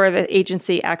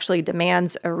agency actually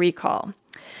demands a recall.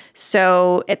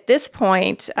 So at this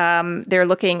point, they're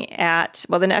looking at,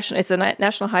 it's the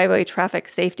National Highway Traffic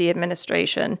Safety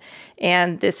Administration,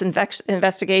 and this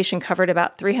investigation covered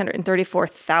about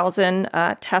 334,000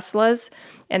 Teslas,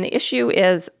 and the issue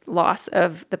is loss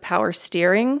of the power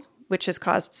steering, which has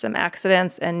caused some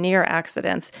accidents and near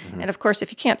accidents. Mm-hmm. And of course, if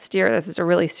you can't steer, this is a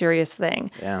really serious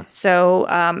thing. Yeah. So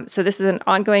this is an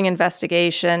ongoing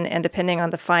investigation, and depending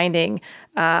on the finding,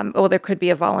 there could be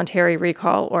a voluntary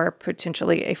recall or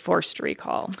potentially a forced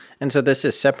recall. And so this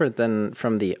is separate than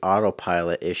from the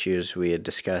autopilot issues we had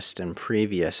discussed in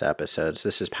previous episodes.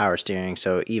 This is power steering.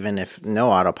 So even if no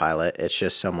autopilot, it's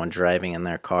just someone driving in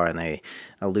their car and they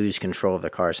lose control of the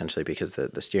car essentially because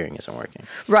the steering isn't working.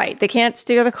 Right. They can't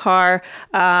steer the car.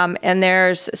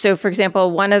 So for example,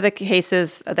 one of the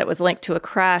cases that was linked to a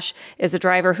crash is a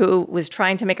driver who was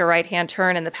trying to make a right-hand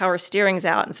turn and the power steering's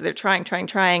out. And so they're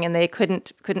trying, and they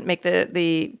couldn't make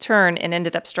the turn and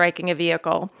ended up striking a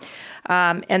vehicle.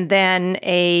 And then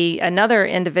another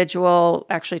individual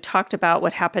actually talked about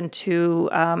what happened to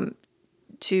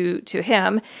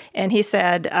him, and he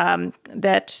said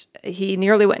that he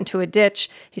nearly went into a ditch.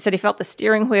 He said he felt the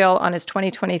steering wheel on his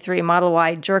 2023 Model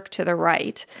Y jerk to the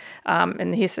right,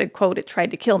 and he said, "quote It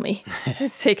tried to kill me."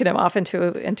 It's taken him off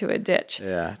into a ditch.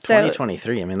 Yeah,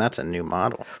 2023. I mean, that's a new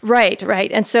model. Right.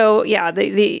 And so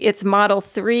it's Model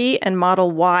 3 and Model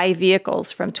Y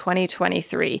vehicles from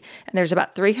 2023, and there's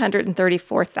about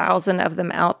 334,000 of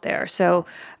them out there. So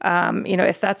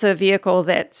if that's a vehicle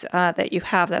that you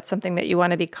have, that's something that you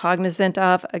want to be cognizant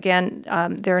of. Again,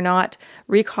 they're not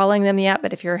recalling them yet,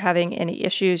 but if you're having any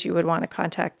issues, you would want to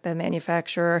contact the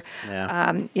manufacturer.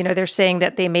 Yeah. They're saying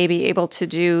that they may be able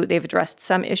to they've addressed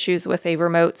some issues with a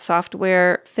remote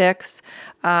software fix,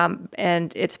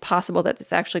 and it's possible that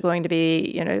it's actually going to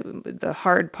be, the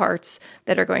hard parts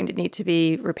that are going to need to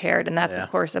be repaired. And that's, of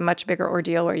course, a much bigger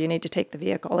ordeal where you need to take the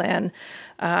vehicle in.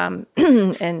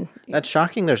 And that's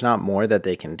shocking there's not more that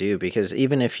they can do, because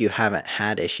even if you haven't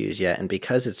had issues yet, and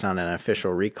because it's not an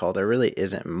official recall, there really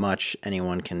isn't much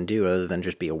anyone can do other than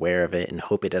just be aware of it and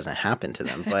hope it doesn't happen to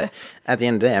them. But at the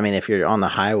end of the day, I mean, if you're on the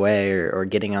highway or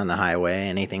getting on the highway,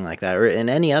 anything like that, or in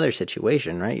any other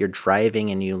situation, right? You're driving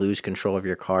and you lose control of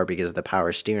your car because of the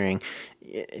power steering.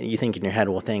 You think in your head,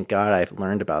 well, thank God I've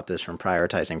learned about this from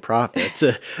Prioritizing Profits,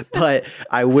 but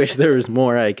I wish there was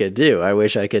more I could do. I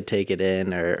wish I could take it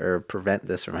in or prevent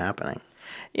this from happening.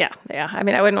 Yeah. I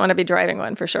mean, I wouldn't want to be driving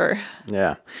one for sure.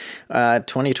 Yeah.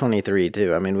 2023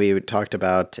 too. I mean, we talked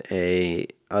about a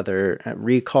other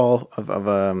recall of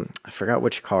I forgot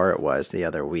which car it was the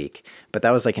other week, but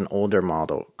that was like an older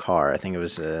model car. I think it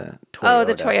was a Toyota. Oh,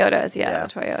 the Toyotas. Yeah,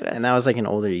 the Toyotas. And that was like an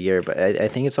older year, but I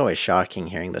think it's always shocking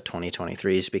hearing the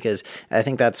 2023s, because I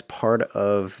think that's part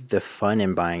of the fun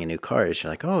in buying a new car is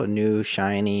you're like, oh, new,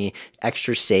 shiny,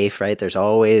 extra safe, right? There's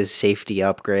always safety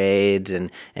upgrades,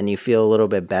 and you feel a little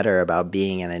bit better about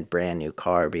being in a brand new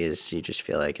car because you just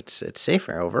feel like it's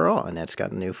safer overall and it's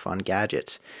got new fun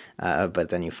gadgets. But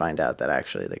then you find out that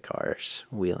actually the car's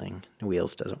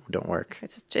wheels don't work.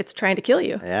 It's trying to kill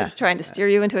you. Yeah. It's trying to steer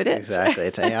you into a ditch. Exactly.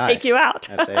 It's AI. Take you out.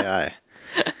 That's AI.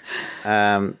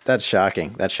 That's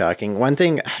shocking. One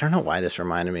thing, I don't know why this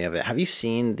reminded me of it. Have you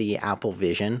seen the Apple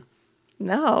Vision?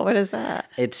 No, what is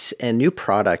that? It's a new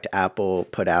product Apple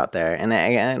put out there. And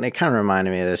it kind of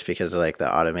reminded me of this because of like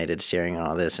the automated steering and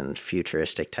all this and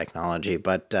futuristic technology.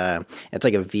 But it's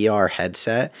like a VR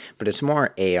headset, but it's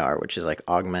more AR, which is like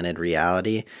augmented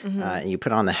reality. And you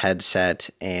put on the headset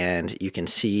and you can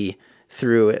see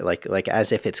through it like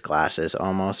as if it's glasses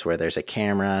almost, where there's a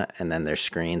camera and then there's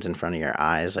screens in front of your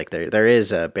eyes. Like there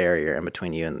is a barrier in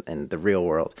between you and the real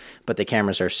world, but the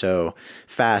cameras are so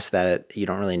fast that you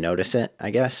don't really notice it, I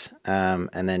guess.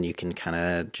 And then you can kind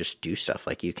of just do stuff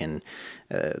like you can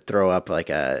throw up like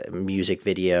a music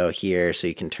video here, so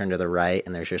you can turn to the right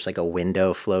and there's just like a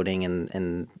window floating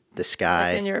in the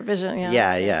sky. Like in your vision,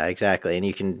 Yeah, exactly. And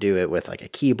you can do it with like a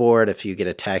keyboard. If you get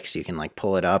a text, you can like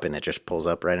pull it up and it just pulls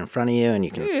up right in front of you, and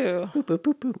you can boop, boop,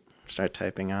 boop, boop, start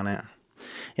typing on it.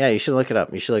 Yeah, you should look it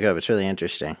up. It's really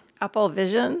interesting. Apple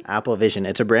Vision? Apple Vision.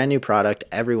 It's a brand new product.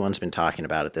 Everyone's been talking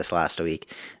about it this last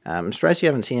week. I'm surprised you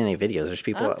haven't seen any videos. There's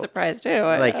people I'm surprised too.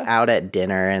 Like out at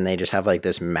dinner and they just have like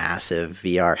this massive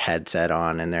VR headset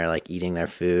on and they're like eating their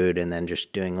food and then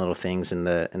just doing little things in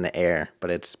the air.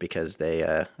 But it's because they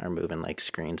are moving like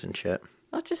screens and shit.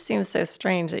 Well, it just seems so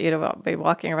strange that you'd be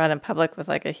walking around in public with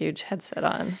like a huge headset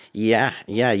on. Yeah,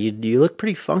 you look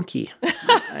pretty funky.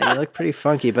 You look pretty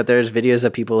funky, but there's videos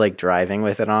of people like driving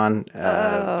with it on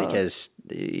because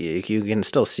you can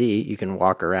still see, you can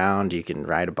walk around, you can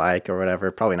ride a bike or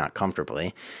whatever, probably not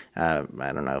comfortably. I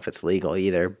don't know if it's legal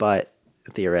either, but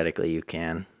theoretically you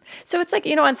can. So it's like,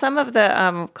 on some of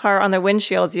the car on the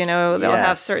windshields, they'll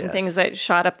have certain things that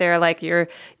shot up there, like your,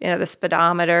 the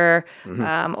speedometer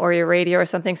or your radio or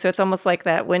something. So it's almost like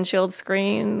that windshield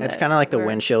screen. It's kind of like the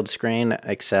windshield screen,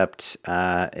 except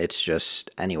it's just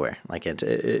anywhere. Like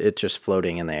it's just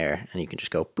floating in the air, and you can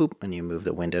just go boop, and you move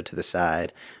the window to the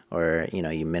side, or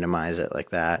you minimize it like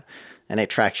that, and it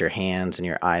tracks your hands and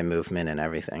your eye movement and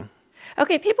everything.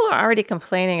 Okay, people are already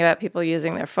complaining about people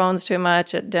using their phones too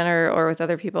much at dinner or with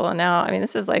other people. And now, I mean,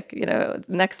 this is like,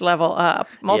 next level up,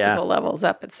 multiple levels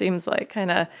up. It seems like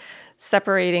kind of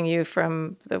separating you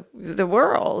from the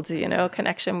world,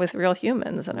 connection with real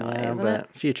humans in a way, isn't it?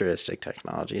 Futuristic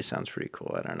technology sounds pretty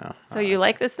cool. I don't know. So you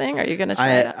like this thing? Are you going to try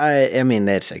it? I mean,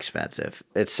 it's expensive.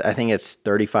 I think it's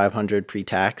 $3,500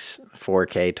 pre-tax,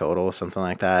 $4K total, something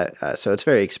like that. So it's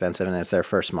very expensive, and it's their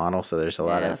first model. So there's a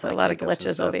lot of a lot of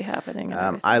glitches will be happening.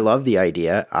 I love the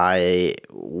idea. I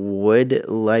would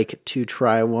like to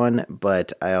try one,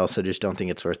 but I also just don't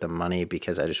think it's worth the money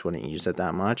because I just wouldn't use it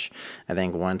that much. I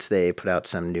think once they put out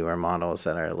some newer models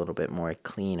that are a little bit more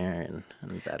cleaner and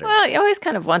better. Well, you always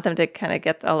kind of want them to kind of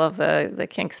get all of the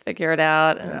kinks figured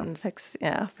out and fix,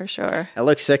 for sure. It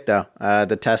looks sick, though.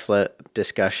 The Tesla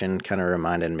discussion kind of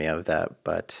reminded me of that,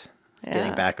 but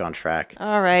getting back on track.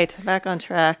 All right, back on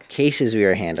track. Cases we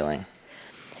are handling.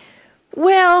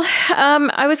 Well,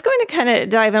 I was going to kind of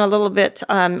dive in a little bit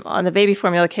on the baby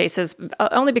formula cases,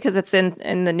 only because it's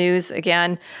in the news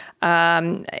again.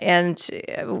 And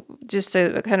just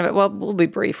to kind of, we'll be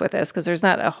brief with this because there's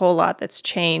not a whole lot that's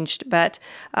changed. But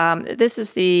this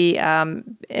is the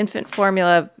infant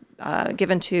formula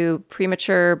given to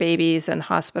premature babies in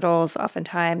hospitals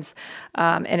oftentimes,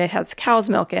 and it has cow's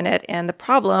milk in it. And the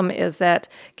problem is that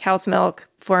cow's milk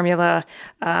formula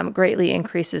greatly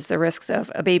increases the risks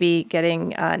of a baby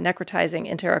getting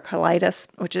necrotizing enterocolitis,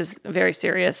 which is very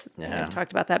serious. Yeah. I've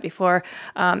talked about that before,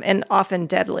 and often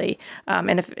deadly.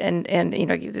 And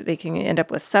they can end up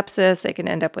with sepsis. They can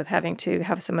end up with having to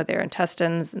have some of their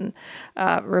intestines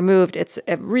removed. It's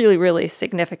a really, really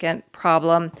significant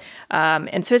problem.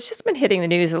 And so it's just been hitting the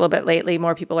news a little bit lately.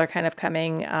 More people are kind of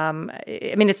coming. I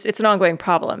mean, it's an ongoing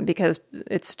problem because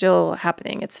it's still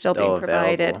happening. It's still being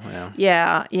provided.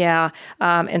 Yeah.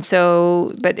 And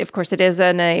so, but of course, it is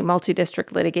in a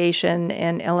multi-district litigation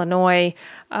in Illinois.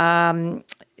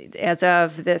 As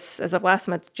of last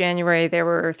month, January, there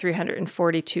were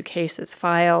 342 cases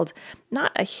filed.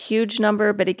 Not a huge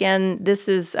number, but again, this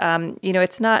is,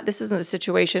 this isn't a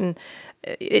situation.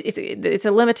 It's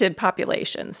a limited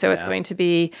population, so it's going to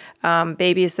be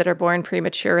babies that are born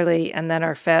prematurely and then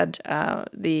are fed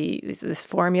this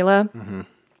formula. Mm-hmm.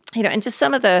 And just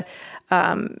some of the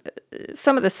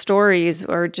stories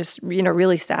are just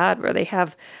really sad, where they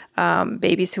have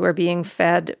babies who are being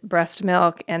fed breast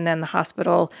milk, and then the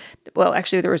hospital. Well,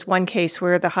 actually, there was one case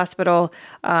where the hospital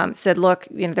said, "Look,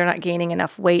 they're not gaining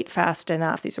enough weight fast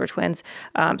enough. These were twins,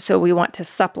 so we want to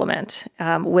supplement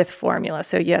with formula.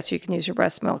 So yes, you can use your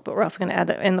breast milk, but we're also going to add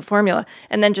that in the formula,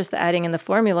 and then just adding in the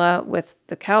formula with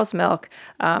the cow's milk,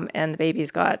 and the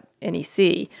baby's got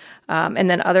NEC." And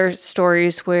then other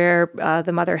stories where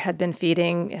the mother had been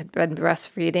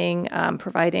breastfeeding,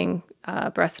 providing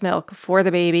breast milk for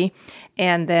the baby,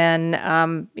 and then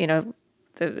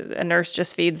a nurse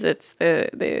just feeds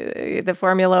the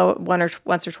formula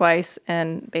once or twice,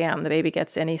 and bam, the baby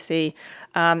gets NEC.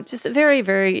 Just very,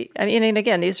 very. I mean, and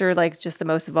again, these are like just the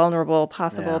most vulnerable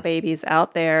possible babies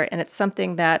out there, and it's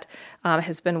something that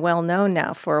has been well known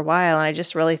now for a while. And I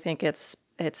just really think it's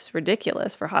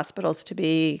ridiculous for hospitals to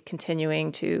be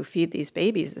continuing to feed these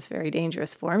babies this very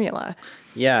dangerous formula.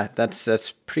 Yeah, that's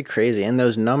pretty crazy. And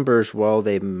those numbers, while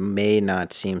they may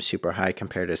not seem super high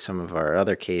compared to some of our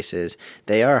other cases,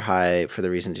 they are high for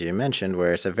the reasons you mentioned,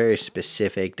 where it's a very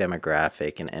specific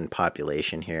demographic and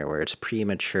population here, where it's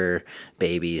premature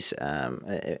babies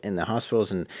in the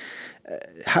hospitals. And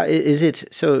how is it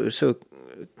so?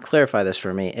 Clarify this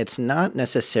for me. It's not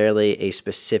necessarily a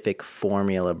specific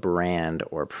formula brand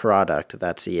or product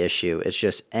that's the issue. It's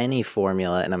just any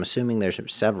formula, and I'm assuming there's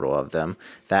several of them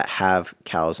that have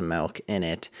cow's milk in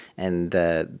it, and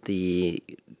the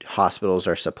hospitals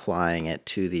are supplying it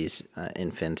to these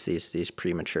infants, these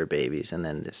premature babies, and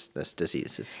then this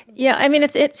disease is. Yeah, I mean,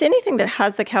 it's anything that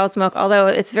has the cow's milk, although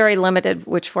it's very limited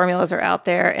which formulas are out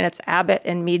there, and it's Abbott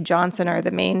and Mead Johnson are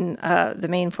the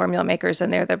main formula makers,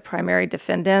 and they're the primary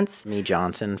defendants. Mead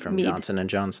Johnson from Johnson &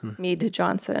 Johnson? Mead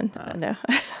Johnson. No.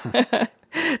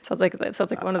 Sounds like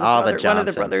one of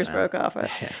the brothers broke off.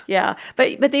 Yeah.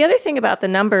 But the other thing about the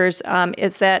numbers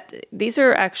is that these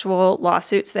are actual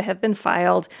lawsuits that have been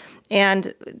filed,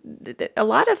 and a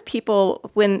lot of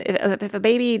people, if a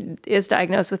baby is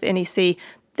diagnosed with NEC,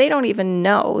 they don't even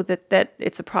know that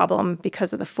it's a problem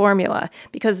because of the formula.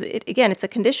 Because it's a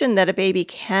condition that a baby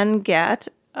can get.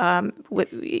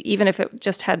 Even if it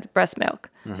just had breast milk,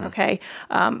 okay?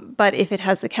 But if it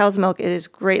has the cow's milk, it is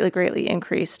greatly, greatly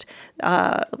increased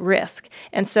risk.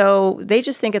 And so they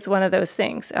just think it's one of those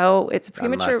things. Oh, it's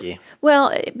premature. Unlucky.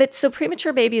 Well, but so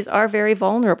premature babies are very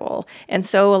vulnerable. And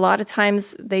so a lot of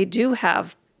times they do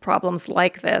have problems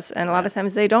like this, and a lot of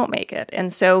times they don't make it.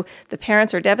 And so the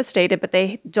parents are devastated, but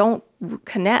they don't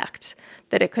connect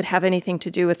that it could have anything to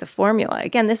do with the formula.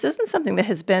 Again, this isn't something that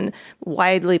has been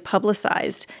widely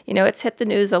publicized. It's hit the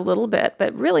news a little bit,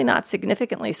 but really not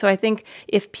significantly. So I think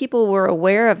if people were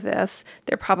aware of this,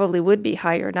 there probably would be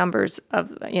higher numbers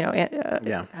of,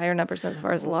 higher numbers as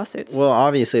far as lawsuits. Well,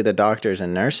 obviously the doctors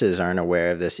and nurses aren't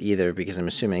aware of this either, because I'm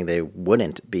assuming they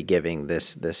wouldn't be giving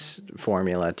this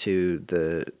formula to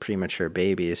the premature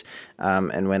babies.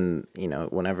 And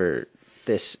whenever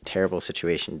this terrible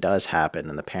situation does happen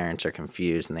and the parents are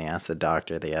confused and they ask the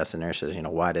doctor, they ask the nurses,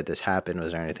 why did this happen?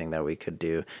 Was there anything that we could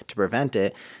do to prevent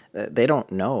it? They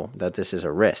don't know that this is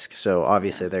a risk. So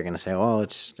obviously they're going to say, well,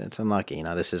 it's unlucky.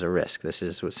 This is a risk. This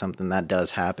is something that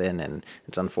does happen, and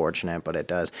it's unfortunate, but it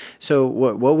does. So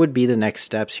what would be the next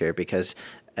steps here? Because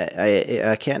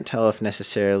I can't tell if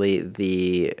necessarily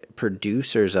the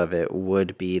producers of it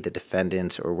would be the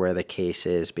defendants or where the case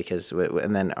is,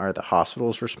 and then are the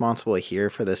hospitals responsible here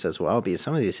for this as well? Because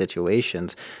some of these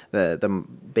situations, the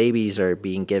babies are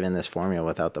being given this formula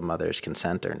without the mother's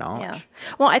consent or knowledge. Yeah.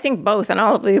 Well, I think both and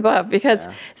all of the above, because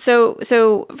so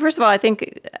first of all, I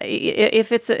think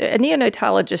if it's a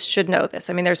neonatologist should know this.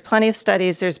 I mean, there's plenty of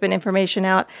studies. There's been information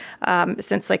out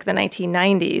since like the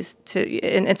 1990s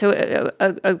and so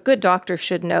a good doctor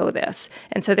should know this.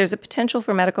 And so there's a potential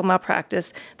for medical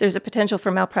malpractice. There's a potential for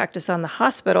malpractice on the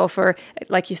hospital for,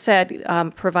 like you said,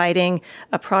 providing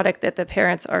a product that the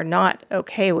parents are not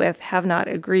okay with, have not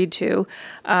agreed to.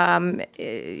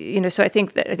 So I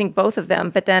think both of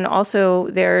them. But then also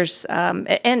there's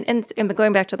and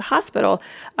going back to the hospital,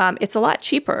 it's a lot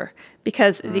cheaper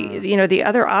because the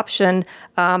other option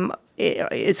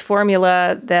is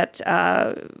formula that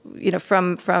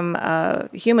from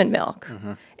human milk,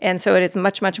 and so it is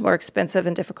much more expensive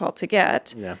and difficult to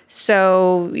get. Yeah.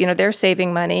 So they're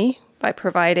saving money by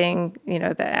providing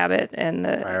the Abbott and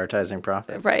the prioritizing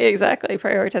profits. Right, exactly,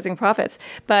 prioritizing profits.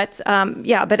 But I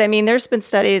mean, there's been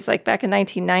studies like back in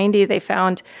 1990 they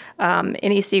found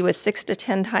NEC was 6 to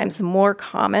 10 times more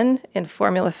common in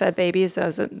formula-fed babies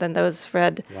than those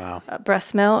fed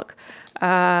breast milk.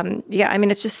 I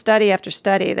mean, it's just study after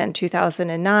study. Then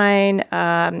 2009,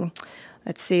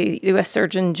 let's see, the U.S.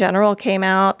 Surgeon General came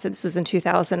out, this was in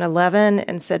 2011,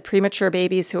 and said premature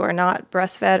babies who are not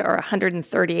breastfed are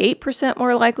 138%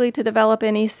 more likely to develop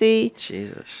NEC.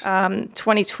 Jesus.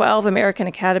 2012, American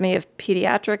Academy of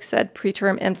Pediatrics said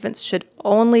preterm infants should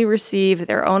only receive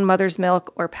their own mother's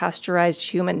milk or pasteurized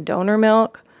human donor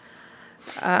milk.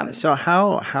 So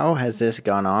how has this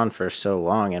gone on for so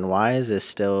long, and why is this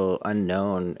still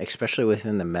unknown, especially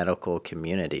within the medical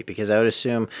community? Because I would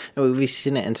assume, we've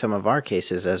seen it in some of our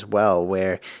cases as well,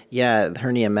 where,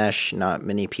 hernia mesh, not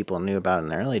many people knew about it in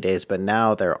the early days, but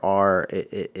now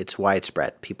it's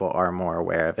widespread. People are more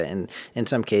aware of it, and in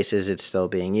some cases it's still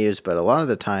being used, but a lot of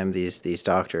the time these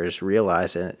doctors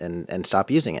realize it and stop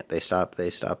using it. They stop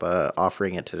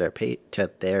offering it to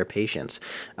their patients.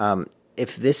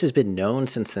 If this has been known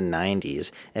since the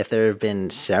 90s, if there have been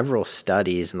several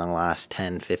studies in the last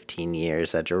 10, 15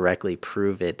 years that directly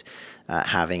prove it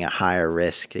having a higher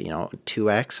risk, 2x,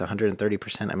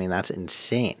 130%, I mean, that's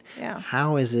insane. Yeah.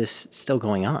 How is this still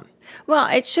going on? Well,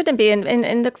 it shouldn't be.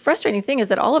 And the frustrating thing is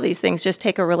that all of these things just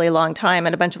take a really long time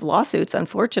and a bunch of lawsuits,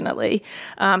 unfortunately,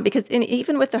 because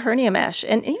even with the hernia mesh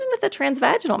and even with the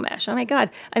transvaginal mesh, oh my God,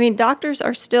 I mean, doctors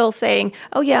are still saying,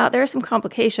 oh yeah, there are some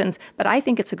complications, but I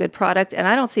think it's a good product and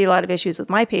I don't see a lot of issues with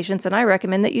my patients and I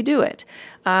recommend that you do it.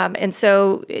 And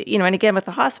so, and again, with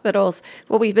the hospitals,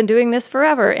 well, we've been doing this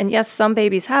forever. And yes, some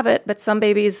babies have it, but some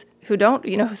babies who don't,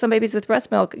 some babies with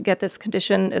breast milk get this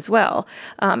condition as well.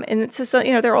 And so,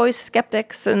 there are always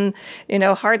skeptics and,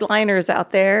 hardliners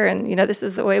out there. And, this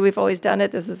is the way we've always done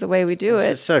it. This is the way we do it.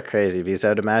 It's so crazy because I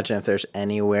would imagine if there's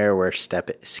anywhere where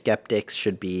skeptics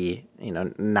should be,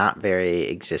 not very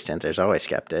existent. There's always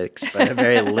skeptics, but a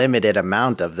very limited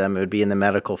amount of them. It would be in the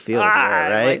medical field,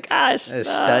 right? Oh my gosh.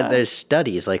 There's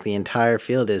studies, like the entire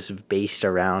field is based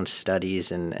around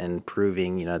studies and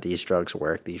proving, these drugs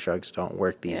work, these drugs don't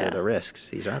work, these are the risks,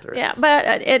 these aren't the risks. Yeah,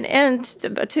 but and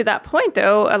to that point,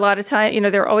 though, a lot of time,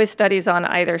 there are always studies on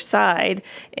either side,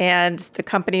 and the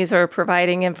companies are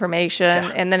providing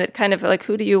information, and then it's kind of like,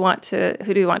 who do you want to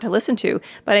listen to?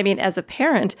 But I mean, as a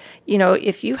parent,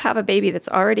 if you have a baby that's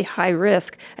already high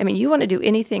risk, I mean, you want to do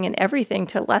anything and everything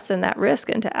to lessen that risk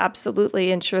and to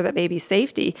absolutely ensure that baby's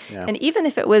safety. Yeah. And even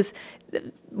if it was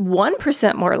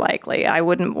 1% more likely, I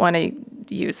wouldn't want to,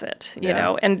 use it, you Yeah.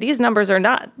 know, and these numbers are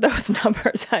not those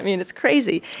numbers. I mean, it's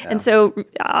crazy. And so,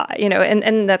 you know,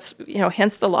 and that's, you know,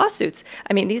 hence the lawsuits.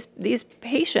 I mean, these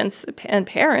patients and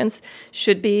parents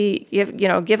should be, you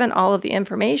know, given all of the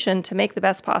information to make the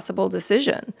best possible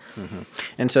decision.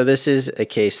 And so this is a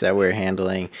case that we're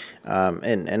handling,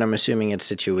 and I'm assuming it's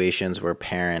situations where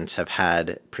parents have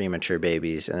had premature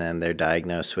babies and then they're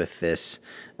diagnosed with this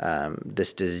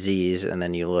this disease, and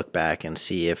then you look back and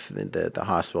see if the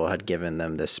hospital had given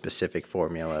them this specific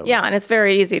formula. Yeah, and it's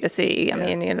very easy to see. I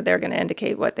mean, you know, they're going to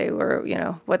indicate what they were, you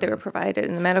know, what they were provided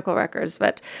in the medical records.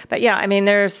 But yeah, I mean,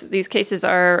 these cases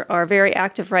are very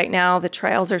active right now. The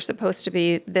trials are supposed to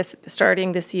be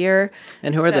starting this year.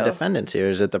 And who are the defendants here?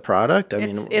 Is it the product?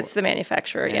 It's the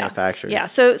manufacturer. Manufacturer. Yeah.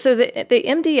 So the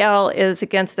MDL is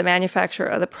against the manufacturer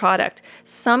of the product.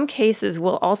 Some cases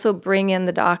will also bring in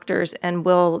the doctors and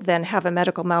will then have a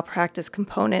medical malpractice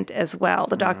component as well.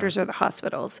 The doctors or the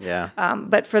hospitals. Yeah.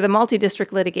 But for the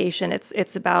multi-district litigation,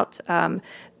 it's about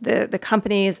the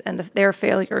companies and their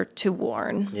failure to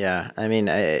warn. Yeah. I mean,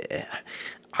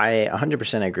 I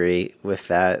 100% agree with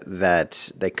that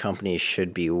the companies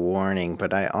should be warning,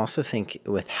 but I also think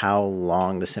with how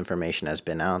long this information has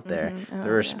been out there,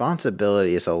 the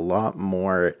responsibility is a lot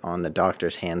more on the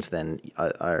doctor's hands than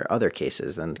our other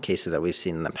cases, than cases that we've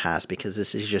seen in the past, because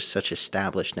this is just such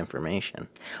established information.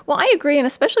 Well, I agree, and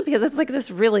especially because it's like this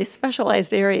really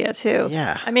specialized area too.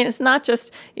 Yeah. I mean, it's not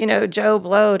just, you know, Joe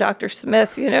Blow, Dr.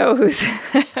 Smith, you know, who's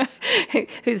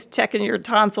who's checking your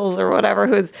tonsils or whatever,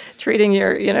 who's treating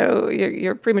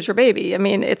your premature baby. I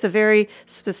mean, it's a very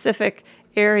specific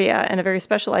area and a very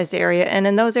specialized area, and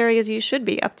in those areas you should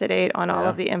be up to date on all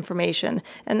of the information.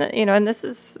 And and this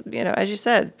is, you know, as you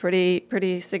said,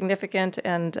 pretty significant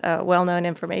and well-known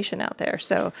information out there.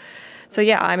 So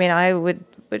yeah, I mean, I would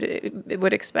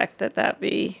expect that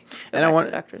be And I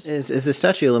want doctors. Is the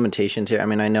statute of limitations here? I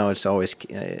mean, I know it's always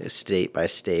state by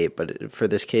state, but for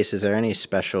this case, is there any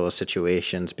special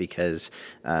situations? Because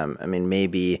I mean,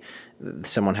 maybe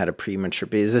someone had a premature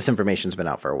baby. This information's been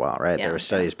out for a while, right? Yeah, there were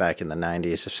studies back in the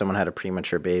 90s. If someone had a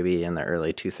premature baby in the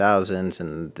early 2000s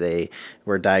and they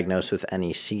were diagnosed with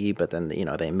NEC, but then, you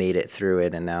know, they made it through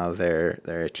it and now they're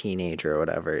a teenager or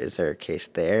whatever, is there a case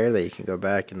there that you can go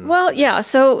back and... Well, yeah.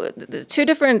 So two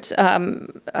different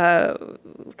kind of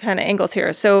angles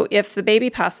here. So if the baby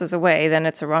passes away, then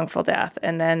it's a wrongful death,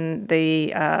 and then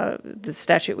the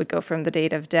statute would go from the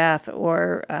date of death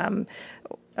or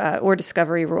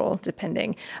discovery rule,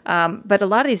 depending. But a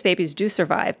lot of these babies do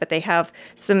survive, but they have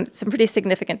some pretty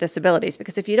significant disabilities,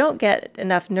 because if you don't get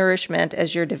enough nourishment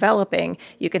as you're developing,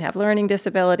 you can have learning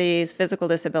disabilities, physical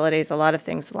disabilities, a lot of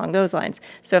things along those lines.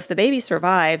 So if the baby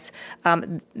survives,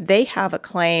 they have a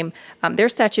claim. Their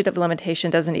statute of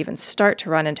limitation doesn't even start to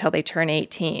run until they turn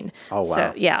 18. Oh, wow.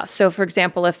 So, yeah. So, for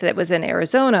example, if it was in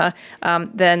Arizona,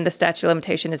 then the statute of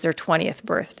limitation is their 20th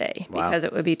birthday, because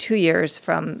it would be 2 years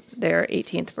from their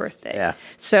 18th birthday. Yeah.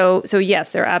 So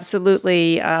yes, there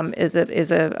absolutely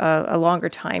is a longer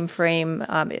time frame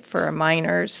for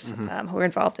minors who are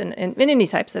involved in any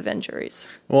types of injuries.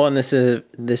 Well, and this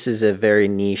is a very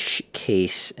niche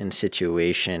case and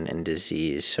situation and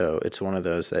disease, so it's one of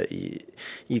those that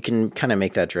you can kind of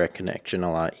make that direct connection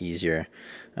a lot easier.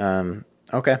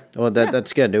 Okay, well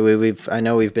that's good. I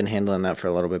know we've been handling that for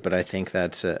a little bit, but I think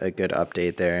that's a good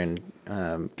update there, and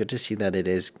good to see that it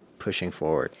is pushing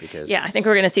forward, because I think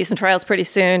we're going to see some trials pretty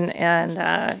soon, and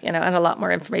and a lot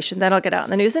more information that'll get out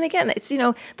in the news. And again, it's,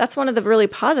 that's one of the really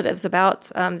positives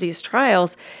about these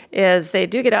trials, is they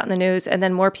do get out in the news, and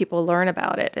then more people learn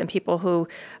about it, and people who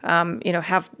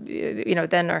have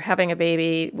then are having a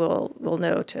baby will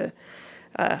know to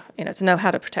know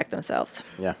how to protect themselves.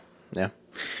 Yeah.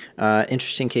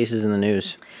 Interesting cases in the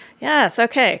news. Yes,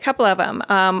 okay, a couple of them.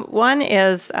 One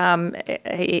is so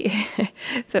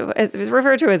it's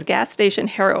referred to as gas station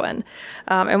heroin,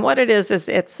 and what it is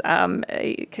it's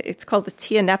called the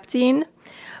tianeptine.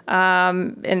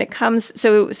 And it comes,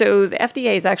 so the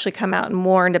FDA has actually come out and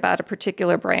warned about a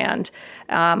particular brand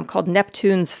called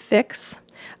Neptune's Fix,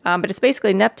 but it's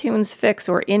basically Neptune's Fix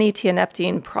or any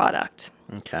tianeptine product.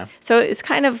 Okay. So it's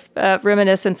kind of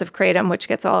reminiscent of Kratom, which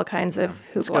gets all kinds of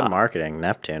hoopla. It's good marketing,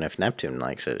 Neptune. If Neptune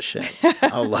likes it, shit,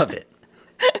 I'll love it.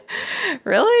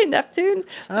 Really? Neptune?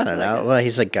 I don't know. Well,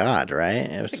 he's a god, right?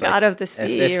 It was The god of the sea,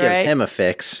 If this gives right? him a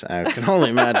fix, I can only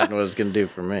imagine what it's going to do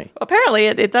for me. Apparently,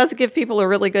 it does give people a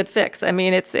really good fix. I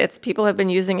mean, it's people have been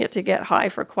using it to get high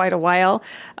for quite a while.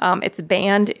 It's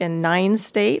banned in 9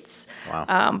 states,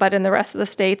 Wow. but in the rest of the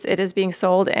states, it is being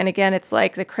sold. And again, it's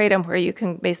like the kratom, where you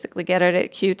can basically get it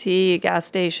at QT, gas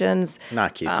stations.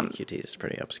 Not QT. QT is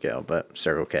pretty upscale, but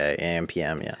Circle K, AM,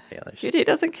 PM, yeah. QT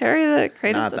doesn't carry the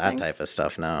kratom. Not that type of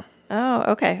stuff, no. Oh,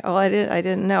 okay. Well, I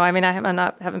didn't know. I mean, I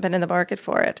haven't been in the market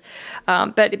for it,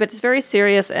 but it's very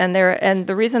serious. And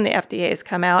the reason the FDA has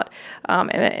come out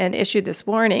and issued this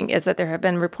warning is that there have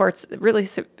been reports really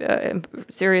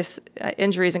serious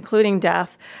injuries, including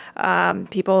death,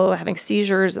 people having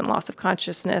seizures and loss of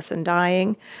consciousness and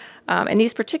dying. And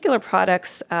these particular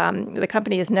products, the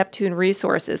company is Neptune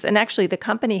Resources. And actually, the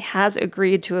company has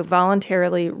agreed to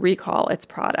voluntarily recall its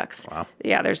products. Wow.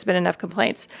 Yeah, there's been enough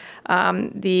complaints.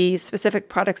 The specific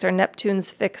products are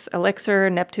Neptune's Fix Elixir,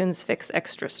 Neptune's Fix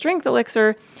Extra Strength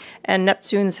Elixir, and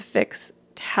Neptune's Fix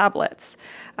tablets.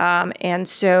 And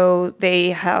so they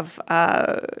have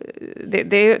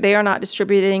they are not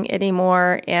distributing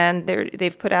anymore, and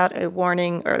they've put out a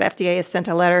warning, or the FDA has sent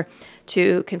a letter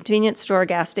to convenience store,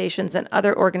 gas stations, and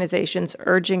other organizations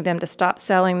urging them to stop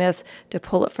selling this, to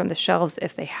pull it from the shelves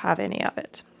if they have any of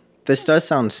it. This does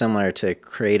sound similar to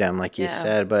Kratom, like you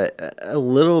said, but a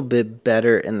little bit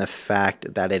better in the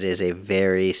fact that it is a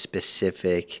very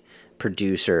specific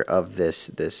producer of this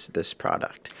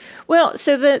product. Well,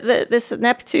 so this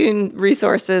Neptune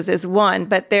Resources is one,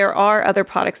 but there are other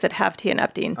products that have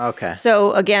tianeptine. Okay.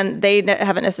 So again, they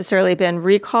haven't necessarily been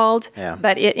recalled. Yeah.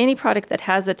 But any product that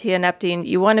has a tianeptine,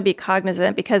 you want to be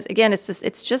cognizant, because again,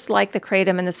 it's just like the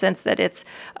kratom in the sense that it's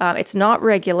not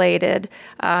regulated.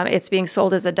 It's being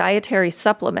sold as a dietary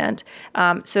supplement.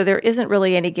 So there isn't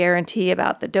really any guarantee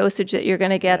about the dosage that you're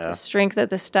going to get, the strength of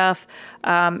the stuff,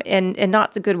 and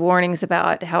not the good warnings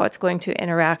about how it's going to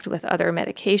interact with other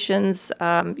medications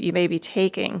you may be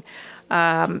taking.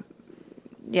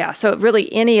 So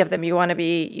really any of them you want to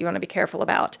be careful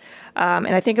about.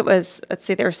 And I think it was, let's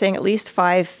see, they were saying at least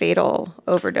 5 fatal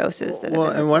overdoses. Well,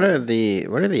 and what are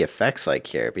the effects like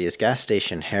here? Because gas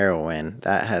station heroin,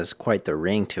 that has quite the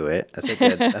ring to it. That's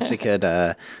a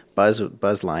good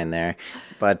buzz line there.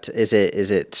 But is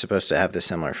it supposed to have the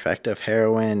similar effect of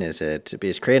heroin? Is it,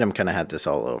 because kratom kind of had this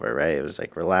all over, right? It was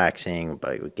like relaxing,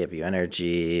 but it would give you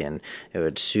energy, and it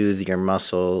would soothe your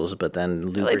muscles, but then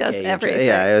lubricate. Really does everything.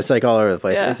 Yeah, it was like all over the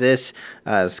place. Yeah. Is this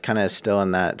kind of still in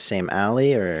that same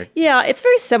alley, or? Yeah, it's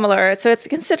very similar. So it's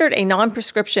considered a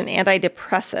non-prescription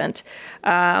antidepressant,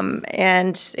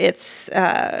 and it's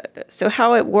so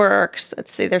how it works.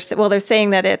 Let's see. They're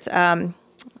saying that it's let's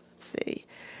see.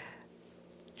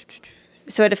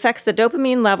 So it affects the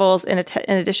dopamine levels in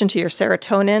addition to your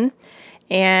serotonin,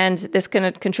 and this can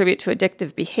contribute to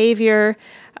addictive behavior.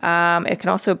 It can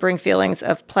also bring feelings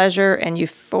of pleasure and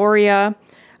euphoria.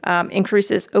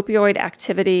 Increases opioid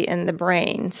activity in the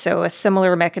brain. So a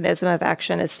similar mechanism of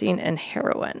action is seen in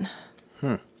heroin.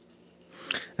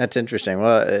 That's interesting.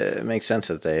 Well, it makes sense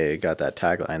that they got that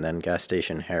tagline then, gas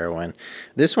station heroin.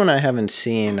 This one I haven't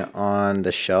seen on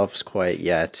the shelves quite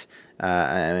yet.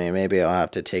 I mean, maybe I'll have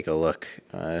to take a look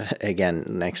again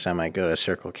next time I go to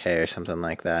Circle K or something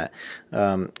like that.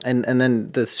 And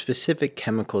then the specific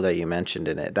chemical that you mentioned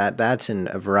in it, that's in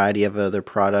a variety of other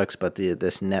products, but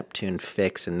this Neptune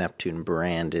Fix and Neptune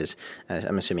brand is,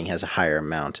 I'm assuming, has a higher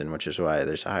amount, and which is why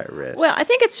there's a higher risk. Well, I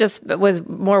think was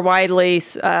more widely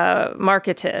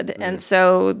marketed, and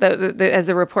so as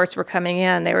the reports were coming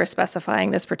in, they were specifying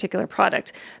this particular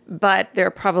product. But there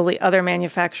are probably other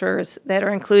manufacturers that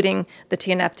are including the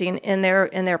tianeptine in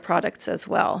their products as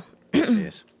well.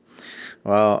 Jeez.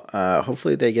 Well,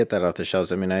 hopefully they get that off the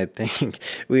shelves. I mean, I think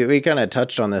we kind of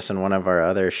touched on this in one of our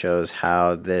other shows,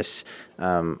 how this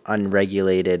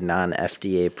unregulated,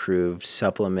 non-FDA approved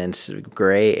supplements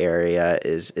gray area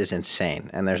is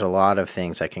insane. And there's a lot of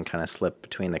things that can kind of slip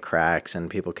between the cracks, and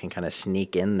people can kind of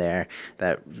sneak in there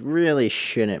that really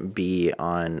shouldn't be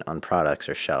on products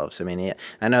or shelves. I mean,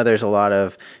 I know there's a lot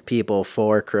of people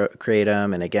for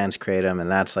kratom and against kratom, and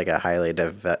that's like a highly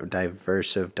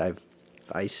divisive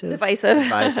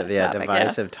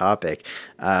topic.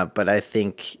 But I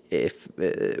think if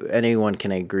anyone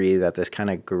can agree that this kind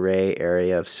of gray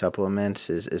area of supplements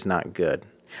is not good.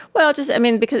 Well, just I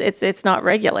mean, because it's not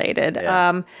regulated.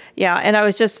 Yeah. And I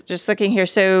was just looking here.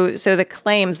 So the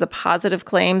claims, the positive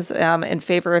claims in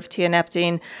favor of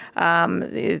tianeptine,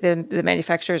 the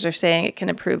manufacturers are saying it can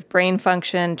improve brain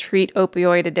function, treat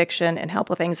opioid addiction, and help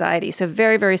with anxiety. So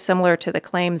very, very similar to the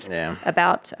claims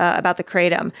about the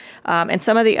kratom. And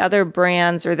some of the other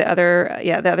brands or the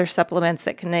other supplements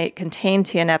that contain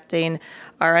tianeptine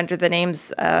are under the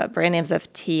brand names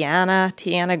of Tiana,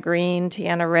 Tiana Green,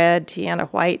 Tiana Red, Tiana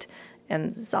White,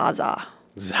 and Zaza.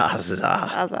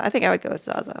 Zaza. I think I would go with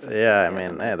Zaza. Yeah, I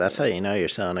mean, hey, that's how you know you're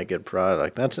selling a good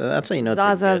product. That's how you know it's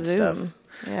Zaza good stuff. Zoom.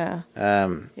 Yeah.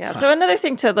 So another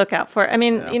thing to look out for. I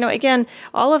mean, again,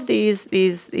 all of these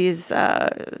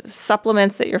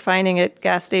supplements that you're finding at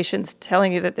gas stations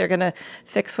telling you that they're going to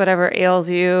fix whatever ails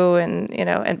you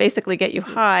and basically get you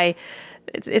high.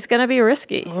 It's going to be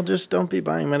risky. Well, just don't be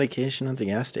buying medication at the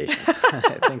gas station.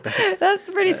 I think that's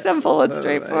pretty simple and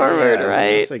straightforward,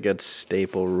 right? That's a good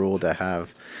staple rule to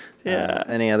have.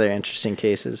 Any other interesting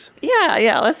cases?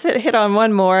 Yeah. Let's hit on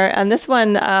one more. And this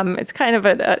one, it's kind of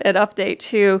an update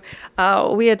too.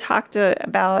 We had talked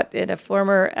about in a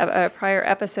prior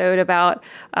episode about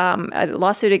a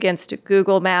lawsuit against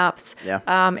Google Maps. Yeah.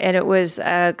 And it was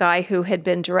a guy who had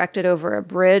been directed over a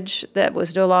bridge that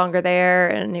was no longer there,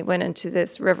 and he went into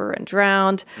this river and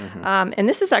drowned. Mm-hmm. And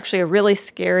this is actually a really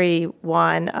scary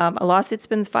one. A lawsuit's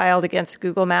been filed against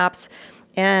Google Maps,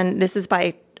 and this is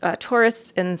by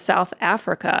tourists in South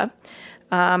Africa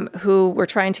who were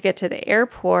trying to get to the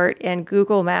airport, and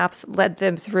Google Maps led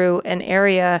them through an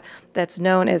area that's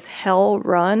known as Hell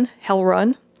Run.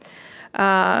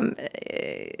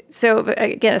 So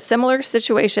again, a similar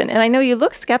situation. And I know you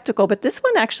look skeptical, but this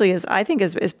one actually I think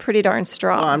is pretty darn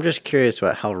strong. Well, I'm just curious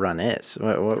what Hell Run is.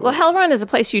 Well, Hell Run is a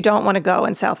place you don't want to go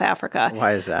in South Africa.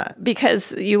 Why is that?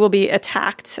 Because you will be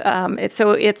attacked.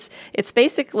 It's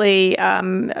basically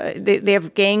they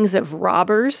have gangs of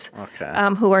robbers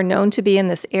who are known to be in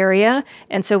this area.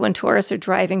 And so when tourists are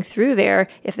driving through there,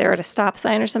 if they're at a stop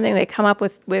sign or something, they come up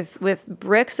with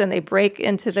bricks and they break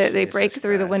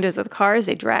through the windows of the cars.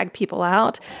 They drag people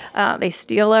out. They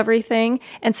steal everything.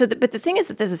 And so, but the thing is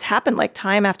that this has happened like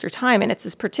time after time, and it's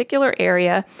this particular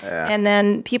area. Yeah. And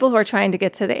then people who are trying to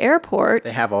get to the airport,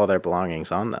 they have all their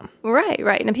belongings on them. Right.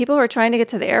 And people who are trying to get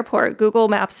to the airport, Google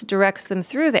Maps directs them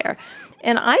through there.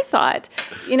 And I thought,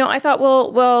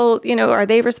 well, are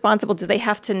they responsible? Do they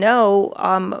have to know,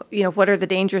 what are the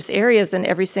dangerous areas in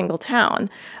every single town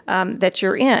that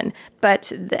you're in?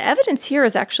 But the evidence here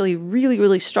is actually really,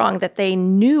 really strong that they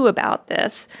knew about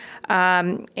this.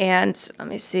 And let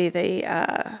me see,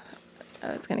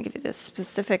 I was going to give you this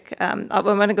specific. I'm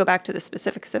going to go back to the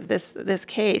specifics of this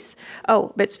case.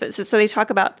 So they talk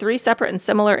about 3 separate and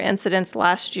similar incidents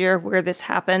last year where this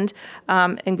happened,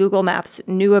 and Google Maps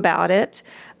knew about it.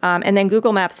 And then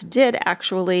Google Maps did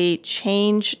actually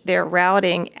change their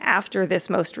routing after this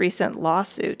most recent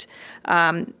lawsuit.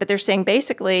 But they're saying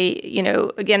basically,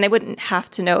 again, they wouldn't have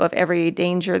to know of every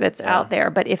danger that's out there.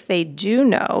 But if they do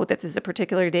know that this is a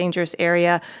particularly dangerous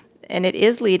area, and it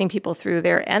is leading people through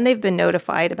there, and they've been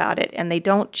notified about it, and they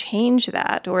don't change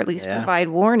that, or at least provide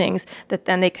warnings, that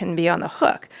then they can be on the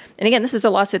hook. And again, this is a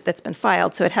lawsuit that's been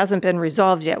filed, so it hasn't been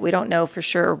resolved yet. We don't know for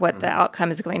sure what the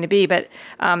outcome is going to be. But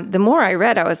the more I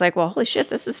read, I was like, well, holy shit,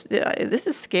 this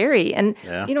is scary. And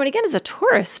and again, as a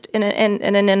tourist in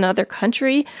another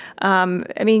country,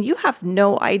 you have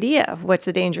no idea what's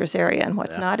a dangerous area and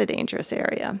what's not a dangerous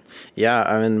area. Yeah,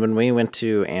 I mean, when we went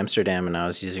to Amsterdam and I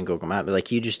was using Google Maps,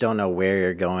 you just don't know where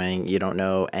you're going. You don't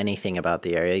know anything about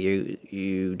the area.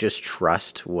 You just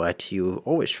trust what you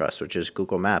always trust, which is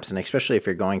Google Maps. And especially if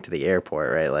you're going to the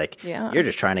airport, right? You're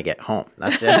just trying to get home.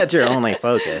 That's your only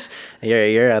focus.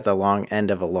 You're at the long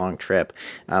end of a long trip.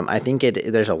 I think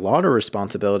there's a lot of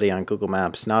responsibility on Google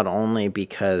Maps, not only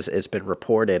because it's been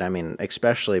reported,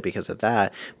 especially because of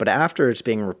that, but after it's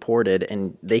being reported,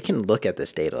 and they can look at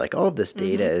this data, all of this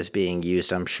data is being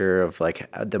used, I'm sure, of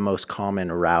the most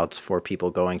common routes for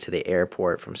people going to the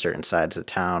airport from certain sides of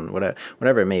town,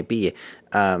 whatever it may be.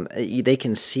 They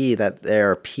can see that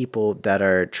there are people that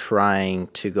are trying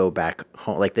to go back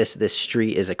home. This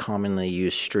street is a commonly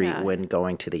used street when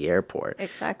going to the airport.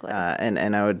 Exactly.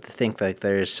 And I would think that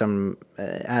there's some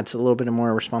adds a little bit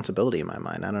more responsibility in my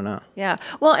mind. I don't know. Yeah.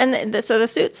 Well, and so the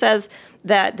suit says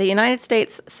that the United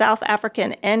States, South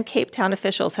African, and Cape Town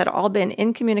officials had all been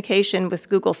in communication with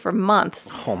Google for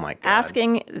months. Oh my God.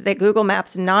 Asking that Google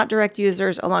Maps not direct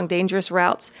users along dangerous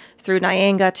routes through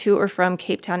Nyanga to or from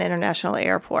Cape Town International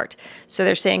airport. So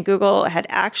they're saying Google had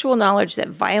actual knowledge that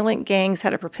violent gangs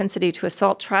had a propensity to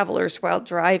assault travelers while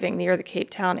driving near the Cape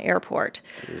Town airport.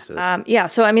 So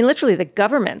I mean, literally the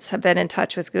governments have been in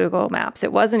touch with Google Maps.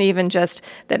 It wasn't even just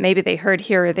that maybe they heard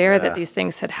here or there that these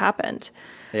things had happened.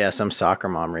 Yeah, some soccer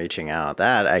mom reaching out.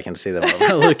 That I can see them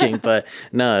overlooking, but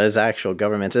no, it is actual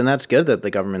governments, and that's good that the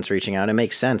government's reaching out. It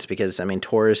makes sense because I mean,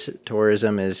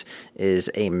 tourism is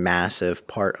a massive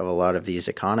part of a lot of these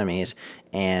economies,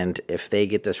 and if they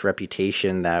get this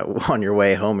reputation that on your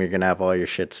way home you're gonna have all your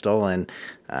shit stolen.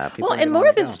 Well, and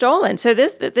more than stolen. So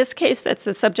this case that's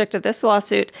the subject of this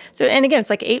lawsuit. So, and again, it's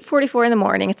like 8:44 in the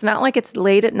morning. It's not like it's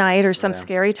late at night or some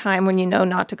scary time when you know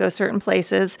not to go certain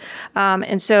places.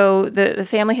 And so the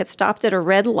family had stopped at a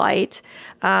red light,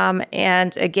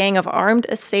 and a gang of armed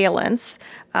assailants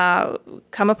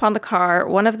come upon the car.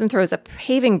 One of them throws a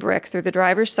paving brick through the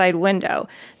driver's side window.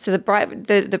 So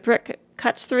the brick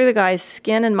cuts through the guy's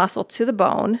skin and muscle to the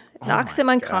bone, knocks him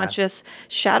unconscious,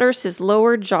 shatters his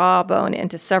lower jawbone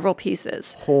into several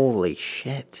pieces. Holy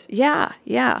shit! Yeah.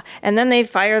 And then they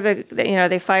fire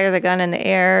the gun in the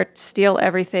air, steal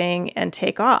everything, and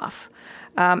take off.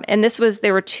 And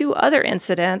there were two other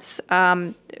incidents.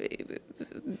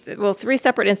 Three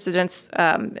separate incidents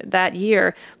that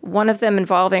year, one of them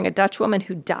involving a Dutch woman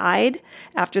who died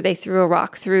after they threw a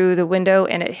rock through the window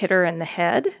and it hit her in the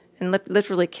head and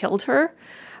literally killed her.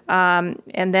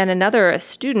 And then a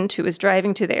student who was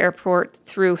driving to the airport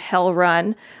through Hell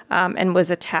Run and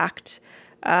was attacked.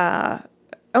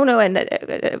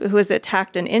 Who was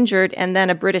attacked and injured, and then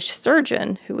a British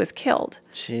surgeon who was killed.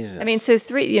 Jesus. I mean, so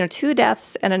two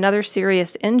deaths and another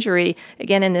serious injury,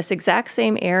 again, in this exact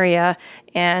same area,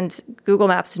 and Google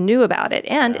Maps knew about it.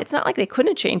 And it's not like they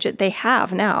couldn't change it. They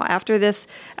have now. After this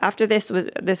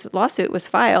lawsuit was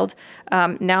filed,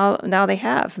 now they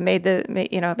have made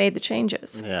the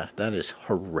changes. Yeah, that is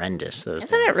horrendous.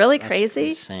 Isn't it really crazy?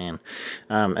 Insane.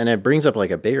 And it brings up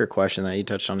like a bigger question that you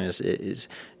touched on is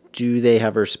do they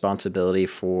have a responsibility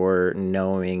for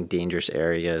knowing dangerous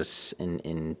areas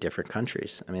in different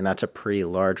countries? I mean, that's a pretty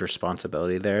large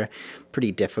responsibility there,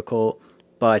 pretty difficult.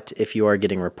 But if you are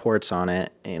getting reports on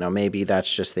it, maybe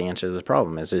that's just the answer to the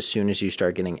problem is as soon as you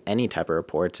start getting any type of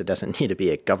reports, it doesn't need to be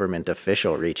a government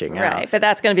official reaching out. Right, but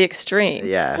that's going to be extreme.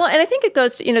 Yeah. Well, and I think it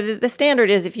goes to, the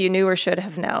standard is if you knew or should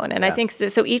have known. And I think,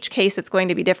 so each case it's going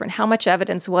to be different. How much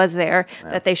evidence was there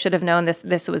that they should have known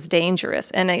this was dangerous?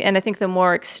 And I think the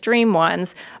more extreme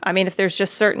ones, I mean, if there's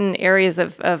just certain areas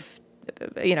of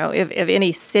if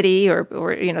any city or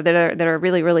that are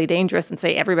really, really dangerous and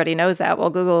say everybody knows that, well,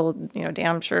 Google,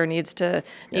 damn sure needs to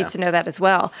know that as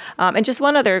well. And just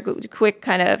one other quick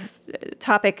kind of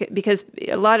topic, because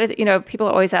a lot of, people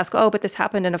always ask, oh, but this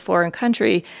happened in a foreign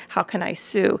country, how can I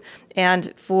sue?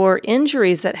 And for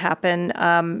injuries that happen,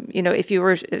 if you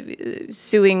were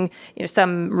suing,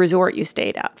 some resort you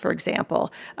stayed at, for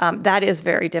example, that is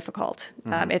very difficult.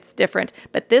 It's different.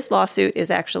 But this lawsuit is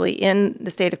actually in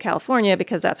the state of California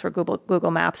because that's where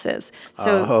Google Maps is.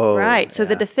 So, So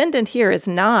the defendant here is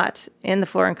not in the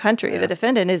foreign country. The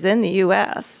defendant is in the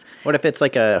U.S. What if it's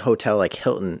like a hotel like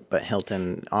Hilton, but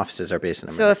Hilton offices are based in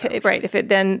America? So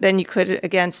then you could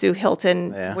again sue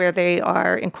Hilton where they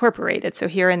are incorporated. So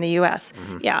here in the U.S.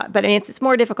 Yeah, but I mean it's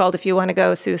more difficult if you want to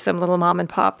go sue some little mom and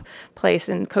pop place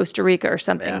in Costa Rica or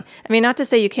something. Yeah. I mean, not to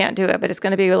say you can't do it, but it's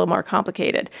going to be a little more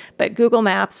complicated. But Google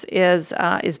Maps is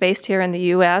based here in the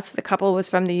U.S. The couple was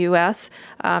from the U.S.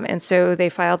 And so they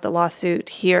filed the lawsuit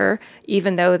here,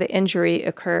 even though the injury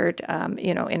occurred,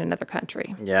 in another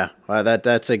country. Yeah, well,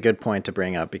 that's a good point to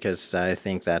bring up because I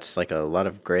think that's like a lot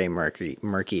of gray,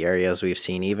 murky areas we've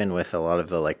seen, even with a lot of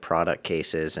the like product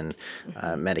cases and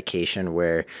medication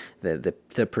where the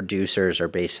producers are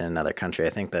based in another country. I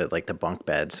think that like the bunk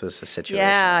beds was a situation.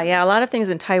 Yeah. A lot of things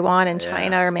in Taiwan and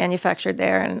China are manufactured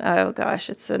there, and oh gosh,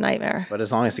 it's a nightmare. But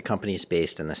as long as the company's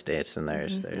based in the States, then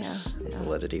there's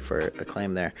validity for a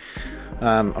claim there.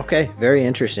 Okay, very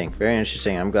interesting. Very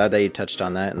interesting. I'm glad that you touched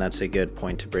on that, and that's a good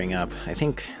point to bring up. I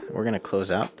think we're going to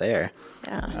close out there.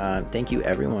 Yeah. Thank you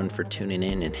everyone for tuning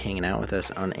in and hanging out with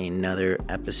us on another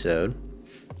episode.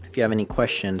 If you have any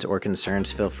questions or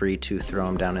concerns, feel free to throw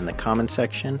them down in the comment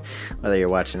section. Whether you're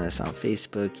watching this on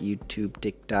Facebook, YouTube,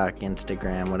 TikTok,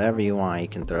 Instagram, whatever you want, you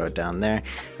can throw it down there.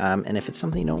 And if it's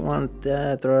something you don't want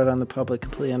to throw it on the public,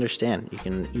 completely understand. You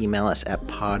can email us at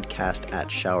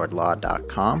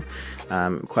podcast@showeredlaw.com.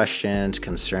 Questions,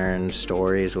 concerns,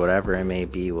 stories, whatever it may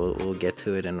be, we'll get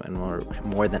to it, and we're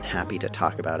more than happy to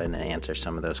talk about it and answer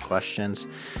some of those questions.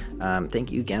 Thank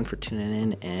you again for tuning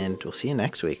in, and we'll see you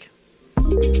next week.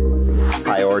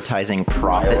 Prioritizing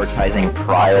profits.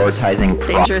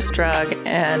 Dangerous drug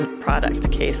and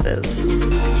product cases.